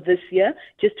extra for this year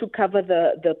just to cover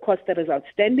the cost that is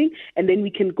outstanding, and then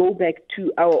we can go back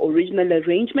to our original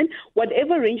arrangement.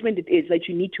 Whatever arrangement it is that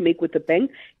you need to make with the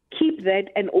bank, keep that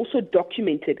and also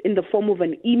document it in the form of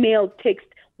an email, text,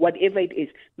 whatever it is.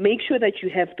 Make sure that you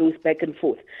have those back and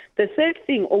forth. The third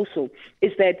thing also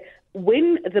is that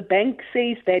when the bank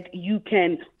says that you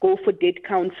can go for debt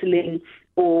counseling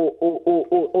or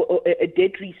a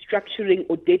debt restructuring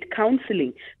or debt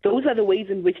counseling, those are the ways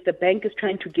in which the bank is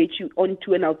trying to get you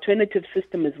onto an alternative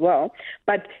system as well.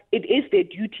 But it is their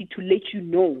duty to let you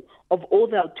know of all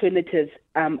the alternatives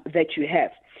that you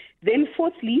have. Then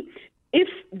fourthly, if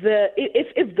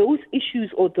those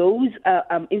issues or those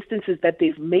instances that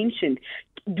they've mentioned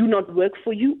do not work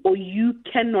for you, or you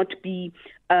cannot be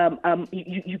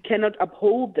you cannot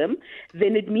uphold them,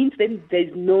 then it means then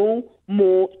there's no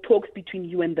more talks between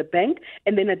you and the bank,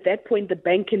 and then at that point the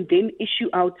bank can then issue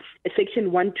out a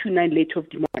Section 129 letter of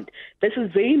demand. This is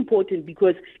very important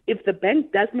because if the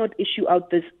bank does not issue out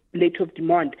this letter of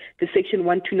demand, the Section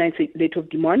 129 letter of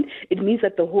demand, it means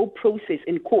that the whole process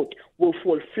in court will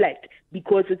fall flat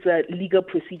because it's a legal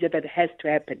procedure that has to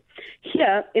happen.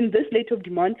 Here, in this letter of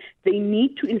demand, they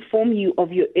need to inform you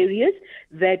of your areas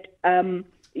that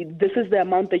this is the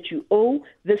amount that you owe,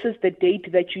 this is the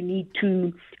date that you need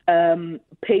to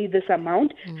pay this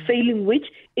amount, failing which,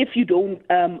 if you don't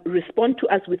respond to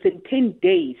us within 10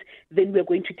 days, then we're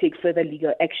going to take further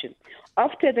legal action.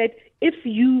 After that, if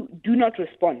you do not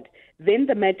respond, then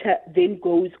the matter then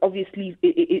goes, obviously,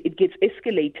 it gets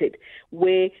escalated,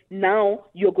 where now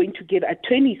you're going to get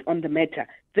attorneys on the matter.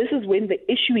 This is when the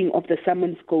issuing of the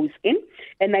summons goes in.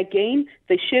 And again,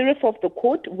 the sheriff of the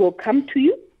court will come to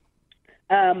you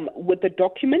with a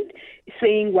document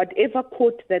saying whatever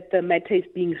court that the matter is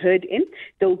being heard in,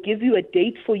 they'll give you a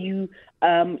date for you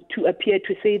to appear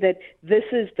to say that this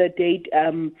is the date,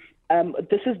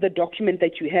 this is the document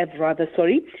that you have,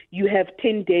 you have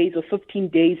 10 days or 15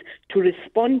 days to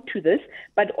respond to this.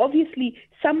 But obviously,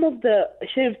 some of the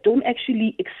sheriffs don't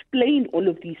actually explain all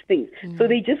of these things. So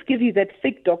they just give you that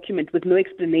thick document with no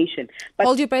explanation. But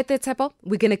hold your breath there, Tsepo.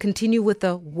 We're going to continue with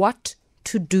the what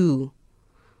to do.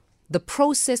 The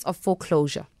process of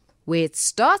foreclosure, where it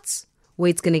starts,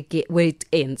 where it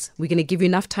ends. We're going to give you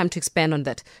enough time to expand on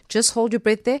that. Just hold your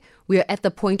breath there. We are at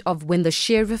the point of when the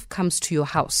sheriff comes to your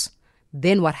house.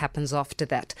 Then what happens after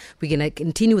that? We're going to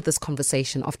continue with this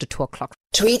conversation after 2 o'clock.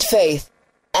 Tweet Faith.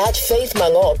 At Faith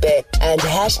Mangope and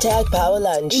hashtag Power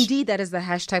Lunch. Indeed, that is the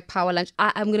hashtag Power Lunch.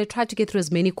 I'm going to try to get through as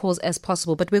many calls as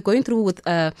possible, but we're going through with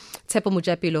Tshepo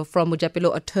Mojapelo from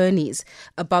Mojapelo Attorneys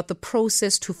about the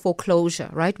process to foreclosure,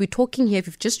 right? We're talking here, if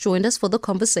you've just joined us for the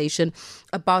conversation,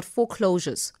 about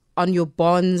foreclosures on your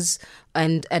bonds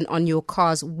and on your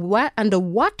cars. Under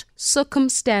what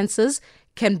circumstances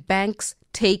can banks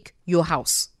take your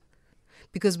house?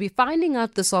 Because we're finding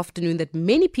out this afternoon that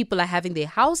many people are having their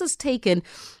houses taken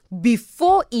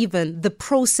before even the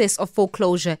process of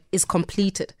foreclosure is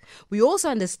completed. We're also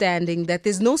understanding that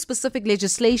there's no specific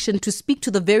legislation to speak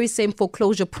to the very same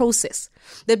foreclosure process,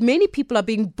 that many people are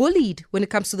being bullied when it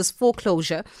comes to this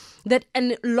foreclosure,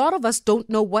 and a lot of us don't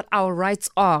know what our rights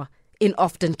are in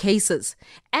often cases,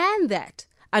 and that,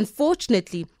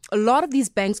 unfortunately, a lot of these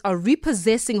banks are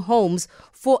repossessing homes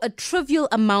for a trivial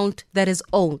amount that is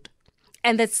owed.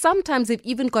 And that sometimes they've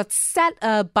even got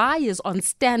buyers on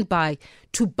standby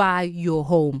to buy your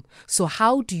home. So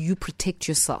how do you protect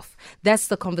yourself? That's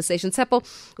the conversation. Tshepo,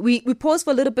 we pause for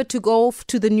a little bit to go off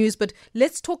to the news, but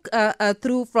let's talk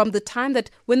through from the time that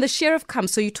when the sheriff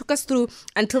comes. So you took us through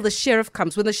until the sheriff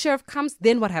comes. When the sheriff comes,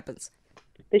 then what happens?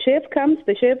 The sheriff comes.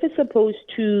 The sheriff is supposed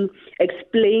to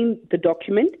explain the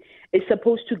document. Is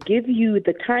supposed to give you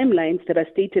the timelines that are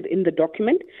stated in the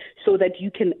document so that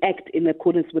you can act in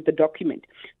accordance with the document.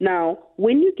 Now,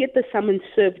 when you get the summons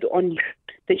served on you,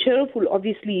 the sheriff will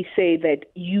obviously say that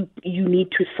you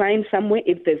need to sign somewhere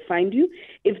if they find you.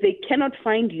 If they cannot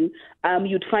find you,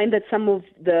 you'd find that some of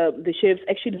the sheriffs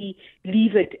actually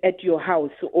leave it at your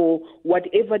house or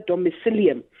whatever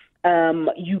domicilium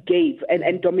you gave.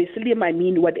 And domicilium, I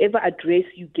mean whatever address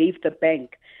you gave the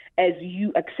bank, as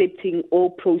you accepting all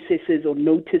processes or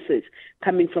notices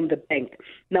coming from the bank.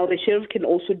 Now, the sheriff can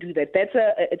also do that.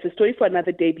 It's a story for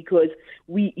another day, because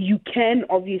you can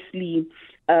obviously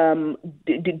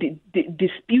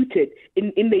dispute it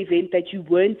in the event that you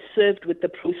weren't served with the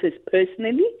process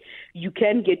personally. You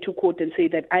can get to court and say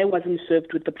that I wasn't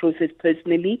served with the process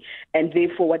personally, and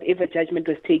therefore whatever judgment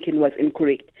was taken was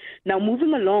incorrect. Now,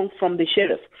 moving along from the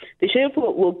sheriff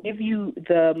will give you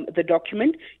the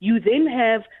document. You then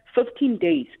have 15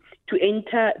 days to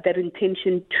enter that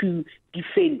intention to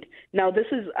defend. Now, this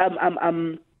is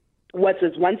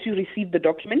once you receive the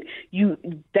document,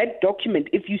 that document,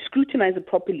 if you scrutinize it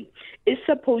properly, is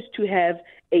supposed to have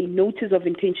a notice of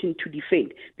intention to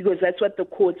defend, because that's what the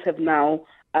courts have now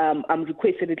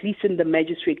requested, at least in the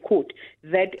magistrate court,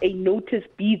 that a notice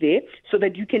be there so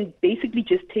that you can basically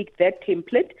just take that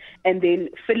template and then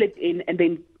fill it in and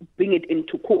then bring it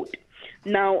into court.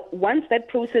 Now, once that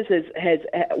process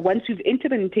once you've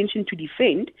entered an intention to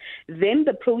defend, then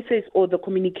the process or the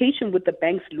communication with the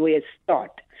bank's lawyers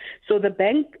start. So the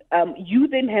bank, you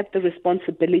then have the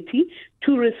responsibility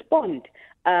to respond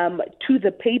to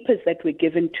the papers that were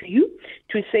given to you,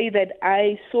 to say that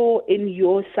I saw in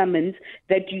your summons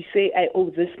that you say I owe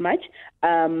this much.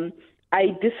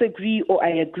 I disagree or I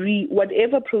agree,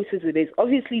 whatever process it is.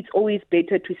 Obviously, it's always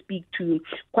better to speak to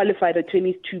qualified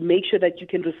attorneys to make sure that you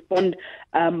can respond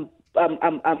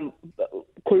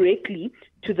correctly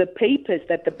to the papers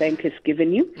that the bank has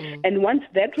given you. And once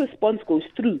that response goes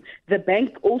through, the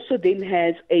bank also then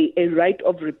has a right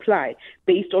of reply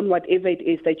based on whatever it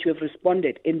is that you have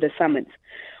responded in the summons.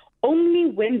 Only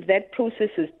when that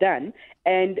process is done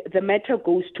and the matter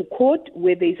goes to court,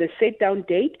 where there's a set-down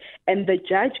date and the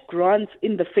judge grants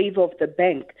in the favor of the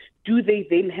bank, do they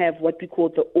then have what we call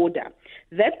the order.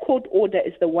 That court order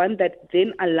is the one that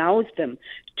then allows them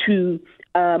to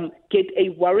get a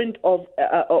warrant of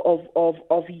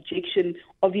ejection,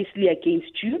 obviously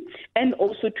against you, and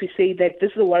also to say that this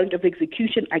is a warrant of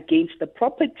execution against the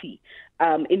property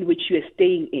in which you are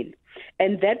staying in.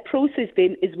 And that process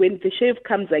then is when the sheriff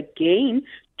comes again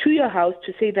to your house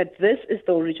to say that this is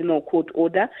the original court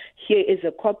order, here is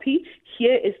a copy,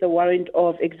 here is the warrant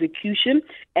of execution,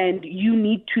 and you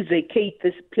need to vacate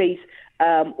this place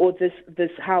or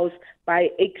this house by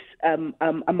X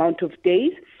amount of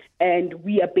days, and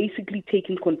we are basically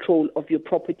taking control of your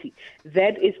property.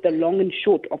 That is the long and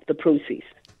short of the process.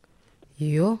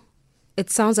 It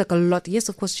sounds like a lot. Yes,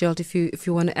 of course, Gerald, if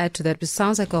you want to add to that, it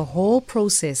sounds like a whole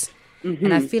process. Mm-hmm.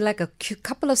 And I feel like a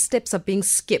couple of steps are being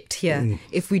skipped here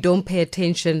if we don't pay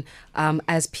attention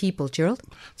as people. Gerald?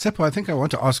 Tshepo, I think I want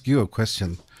to ask you a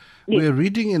question. Yes. We're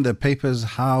reading in the papers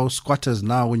how squatters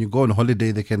now, when you go on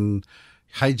holiday, they can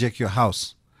hijack your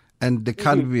house and they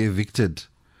can't be evicted.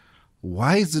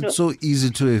 Why is it so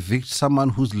easy to evict someone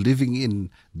who's living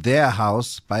in their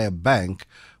house by a bank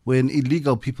when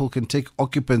illegal people can take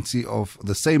occupancy of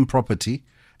the same property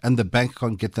and the bank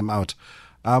can't get them out?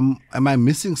 Am I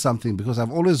missing something? Because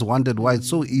I've always wondered why it's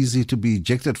so easy to be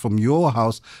ejected from your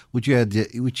house, which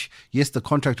yes, the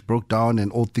contract broke down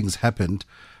and all things happened.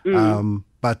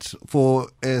 But for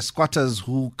squatters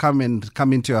who come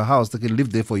into your house, they can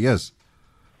live there for years.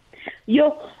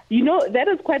 That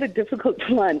is quite a difficult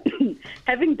one.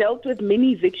 Having dealt with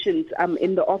many evictions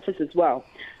in the office as well.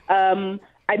 Let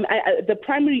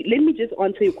me just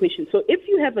answer your question. So if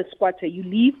you have a squatter, you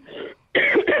leave,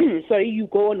 you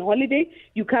go on holiday,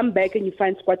 you come back and you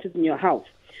find squatters in your house.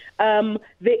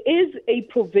 There is a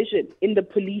provision in the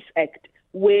Police Act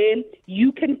where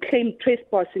you can claim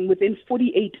trespassing within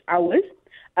 48 hours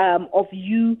of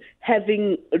you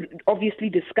having obviously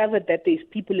discovered that there's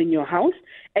people in your house,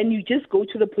 and you just go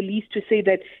to the police to say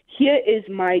that here is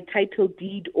my title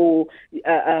deed or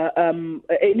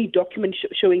any document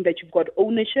showing that you've got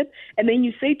ownership, and then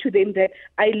you say to them that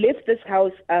I left this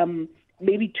house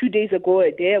maybe 2 days ago,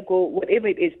 a day ago, whatever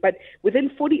it is, but within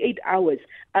 48 hours,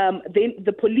 then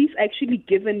the police actually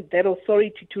given that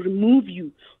authority to remove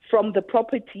you from the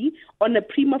property on a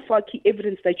prima facie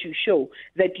evidence that you show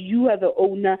that you are the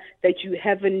owner, that you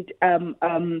haven't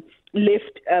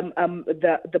left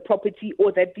the property,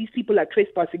 or that these people are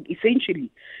trespassing. Essentially,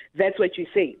 that's what you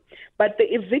say. But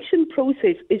the eviction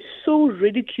process is so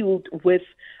ridiculed with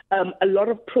a lot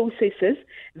of processes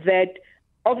that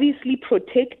obviously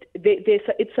protect.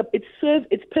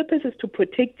 Its purpose is to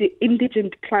protect the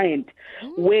indigent client,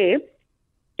 where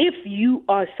if you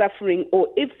are suffering or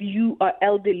if you are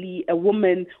elderly, a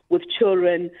woman with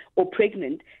children or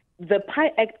pregnant, the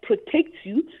PI Act protects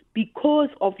you because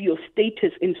of your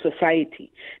status in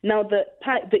society. Now, the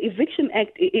Eviction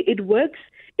Act, it works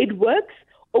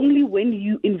only when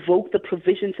you invoke the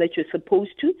provisions that you're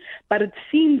supposed to, but it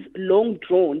seems long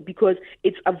drawn because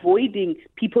it's avoiding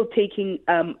people taking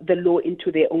the law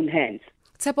into their own hands.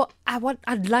 Tshepo,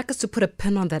 I'd like us to put a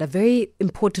pin on that, a very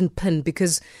important pin,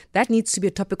 because that needs to be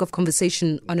a topic of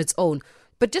conversation on its own.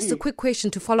 But just a quick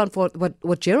question to follow on for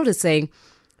what Gerald is saying.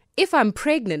 If I'm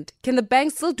pregnant, can the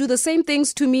bank still do the same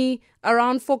things to me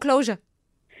around foreclosure?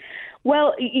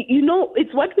 Well,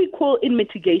 it's what we call in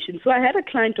mitigation. So I had a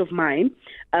client of mine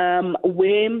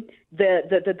where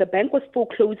the bank was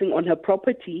foreclosing on her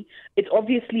property. It's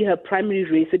obviously her primary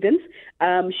residence.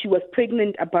 She was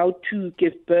pregnant, about to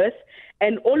give birth.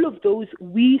 And all of those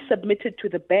we submitted to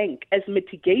the bank as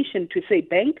mitigation to say,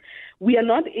 bank, we are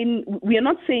not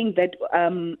saying that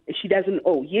she doesn't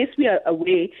owe. Yes, we are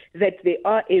aware that there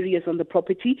are areas on the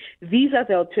property. These are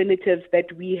the alternatives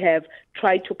that we have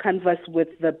tried to canvass with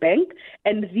the bank,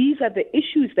 and these are the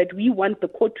issues that we want the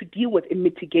court to deal with in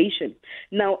mitigation.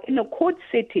 Now, in a court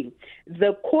setting,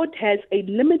 the court has a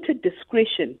limited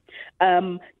discretion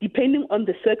depending on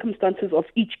the circumstances of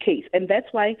each case, and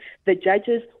that's why the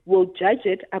judges will judge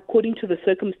it according to the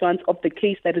circumstance of the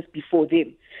case that is before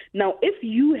them. Now, if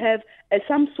you have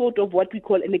some sort of what we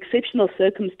call an exceptional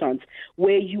circumstance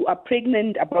where you are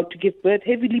pregnant, about to give birth,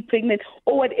 heavily pregnant,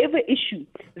 or whatever issue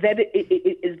that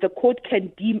the court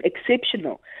can deem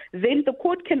exceptional, then the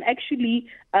court can actually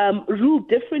rule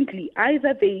differently.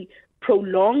 Either they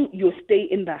prolong your stay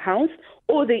in the house,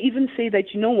 or they even say that,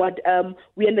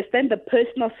 we understand the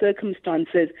personal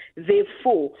circumstances,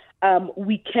 therefore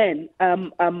we can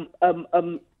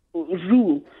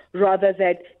rule rather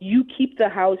that you keep the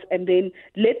house and then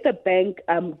let the bank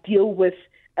deal with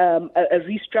a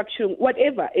restructuring,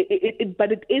 whatever.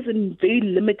 But it is in very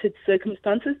limited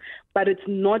circumstances, but it's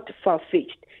not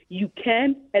far-fetched. You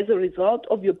can, as a result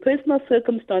of your personal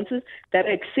circumstances that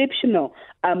are exceptional,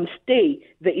 stay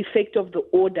the effect of the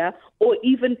order, or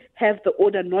even have the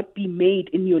order not be made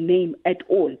in your name at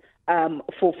all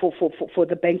for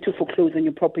the bank to foreclose on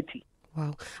your property.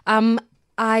 Wow.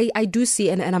 I do see,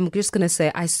 and I'm just going to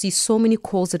say, I see so many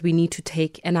calls that we need to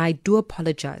take, and I do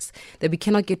apologize that we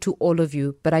cannot get to all of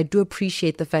you, but I do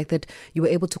appreciate the fact that you were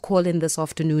able to call in this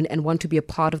afternoon and want to be a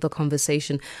part of the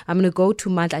conversation. I'm going to go to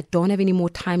Mandla. I don't have any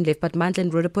more time left, but Mandla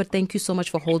and Rudaport, thank you so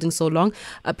much for holding so long.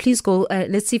 Please go.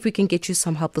 Let's see if we can get you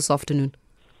some help this afternoon.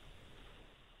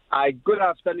 Good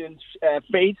afternoon,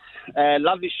 Faith.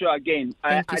 Lovely show again.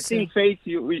 I think, Faith,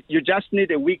 you just need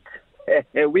a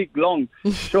week-long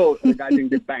show regarding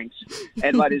the banks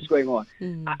and what is going on.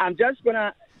 I'm just going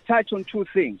to touch on two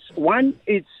things. One,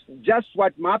 it's just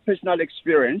what my personal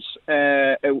experience,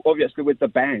 obviously with the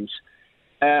banks.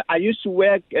 I used to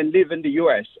work and live in the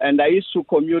U.S., and I used to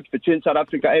commute between South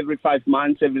Africa every 5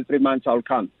 months, every 3 months I'll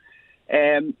come.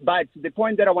 But the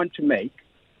point that I want to make,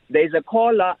 there's a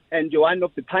caller and one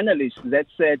of the panelists that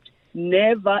said,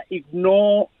 never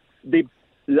ignore the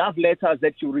love letters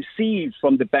that you receive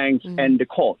from the banks and the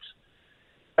courts.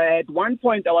 At one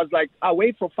point, I was like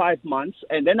away for 5 months,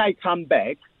 and then I come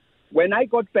back, When I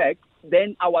got back,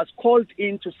 then I was called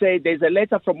in to say there's a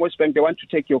letter from Westbank, they want to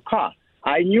take your car.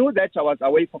 I knew that I was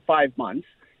away for 5 months,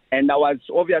 and I was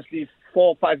obviously 4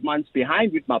 or 5 months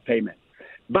behind with my payment.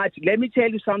 But let me tell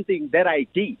you something that I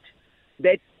did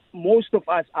that most of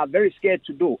us are very scared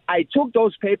to do. I took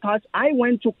those papers. I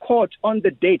went to court on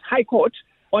the date, High Court,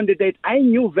 on the date. I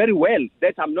knew very well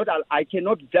that I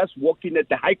cannot just walk in at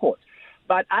the High Court.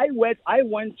 But I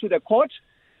went to the court.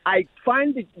 I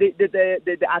find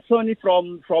the attorney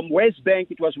from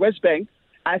Westbank. It was Westbank.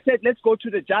 I said, let's go to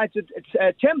the judge's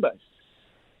chambers.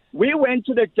 We went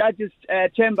to the judge's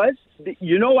chambers.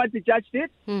 You know what the judge did?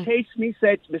 Chased me,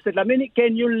 said, Mr. Dlamini,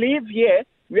 can you leave here?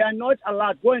 We are not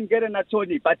allowed. Go and get an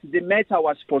attorney. But the matter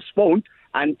was postponed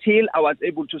until I was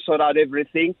able to sort out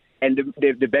everything, and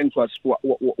the bank was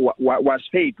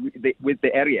paid with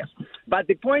the arrears. But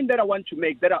the point that I want to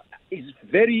make that is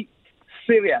very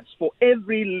serious for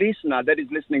every listener that is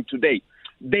listening today.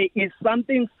 There is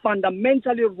something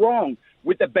fundamentally wrong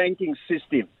with the banking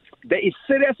system. There is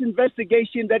serious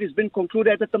investigation that has been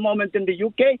concluded at the moment in the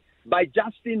UK by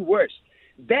Justin Wurst.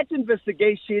 That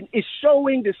investigation is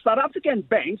showing the South African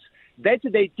banks that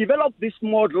they developed this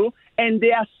model and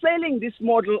they are selling this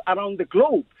model around the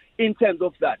globe in terms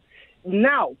of that.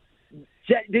 Now,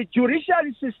 the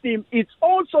judiciary system is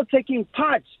also taking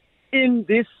part in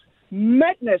this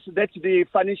madness that the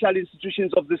financial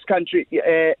institutions of this country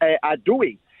are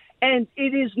doing. And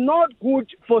it is not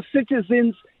good for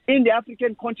citizens in the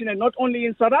African continent, not only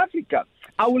in South Africa.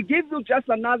 I will give you just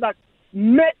another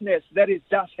madness that has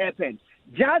just happened.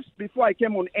 Just before I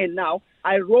came on air now,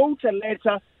 I wrote a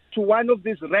letter to one of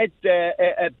these red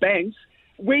banks,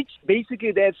 which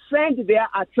basically they have sent their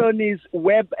attorneys,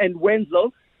 Webb and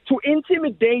Wenzel, to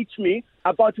intimidate me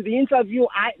about the interview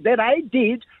that I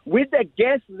did with the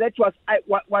guest that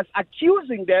was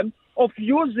accusing them of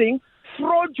using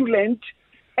fraudulent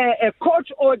court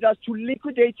orders to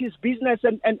liquidate his business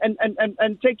and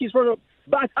take his product.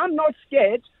 But I'm not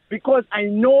scared because I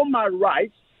know my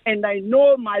rights and I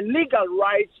know my legal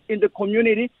rights in the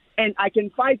community, and I can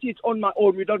fight it on my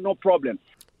own without no problem.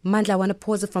 Mandla, I want to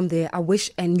pause it from there. I wish,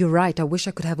 and you're right, I wish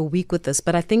I could have a week with this,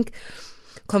 but I think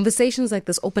conversations like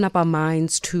this open up our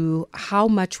minds to how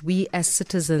much we as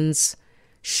citizens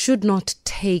should not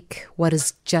take what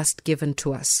is just given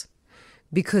to us.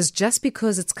 Because just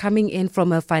because it's coming in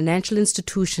from a financial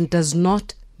institution does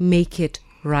not make it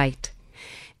right.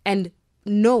 And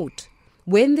note,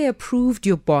 when they approved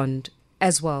your bond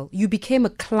as well, you became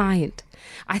a client.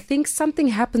 I think something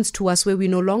happens to us where we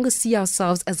no longer see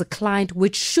ourselves as a client,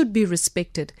 which should be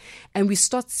respected, and we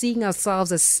start seeing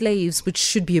ourselves as slaves, which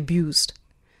should be abused.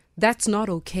 That's not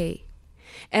okay.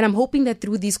 And I'm hoping that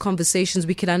through these conversations,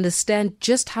 we can understand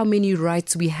just how many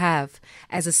rights we have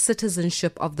as a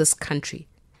citizenship of this country.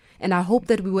 And I hope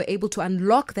that we were able to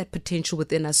unlock that potential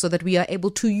within us so that we are able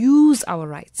to use our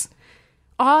rights,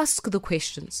 ask the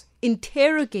questions,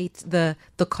 interrogate the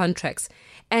contracts,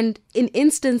 and in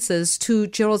instances, to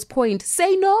Gerald's point,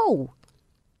 say no.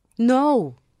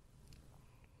 No.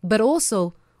 But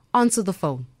also answer the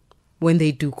phone when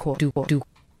they do call.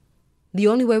 The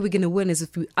only way we're going to win is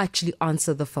if we actually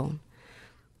answer the phone.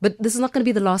 But this is not going to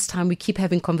be the last time we keep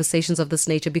having conversations of this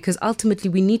nature, because ultimately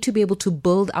we need to be able to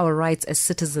build our rights as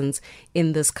citizens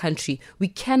in this country. We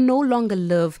can no longer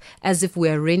live as if we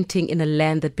are renting in a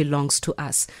land that belongs to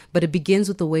us, but it begins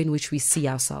with the way in which we see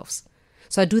ourselves.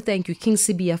 So I do thank you, King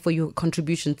Sibiya, for your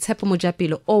contribution. Tshepo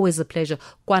Mojapelo, always a pleasure.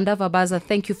 Kwanda Vabaza,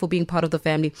 thank you for being part of the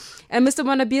family. And Mr.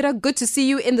 Monabira, good to see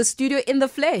you in the studio in the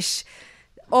flesh.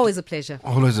 Always a pleasure.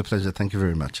 Always a pleasure. Thank you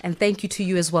very much. And thank you to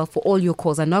you as well for all your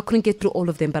calls. I know I couldn't get through all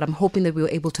of them, but I'm hoping that we were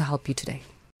able to help you today.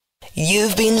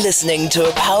 You've been listening to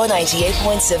a Power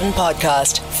 98.7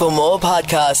 podcast. For more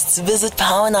podcasts, visit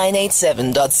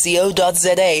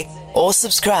power987.co.za or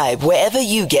subscribe wherever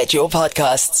you get your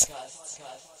podcasts.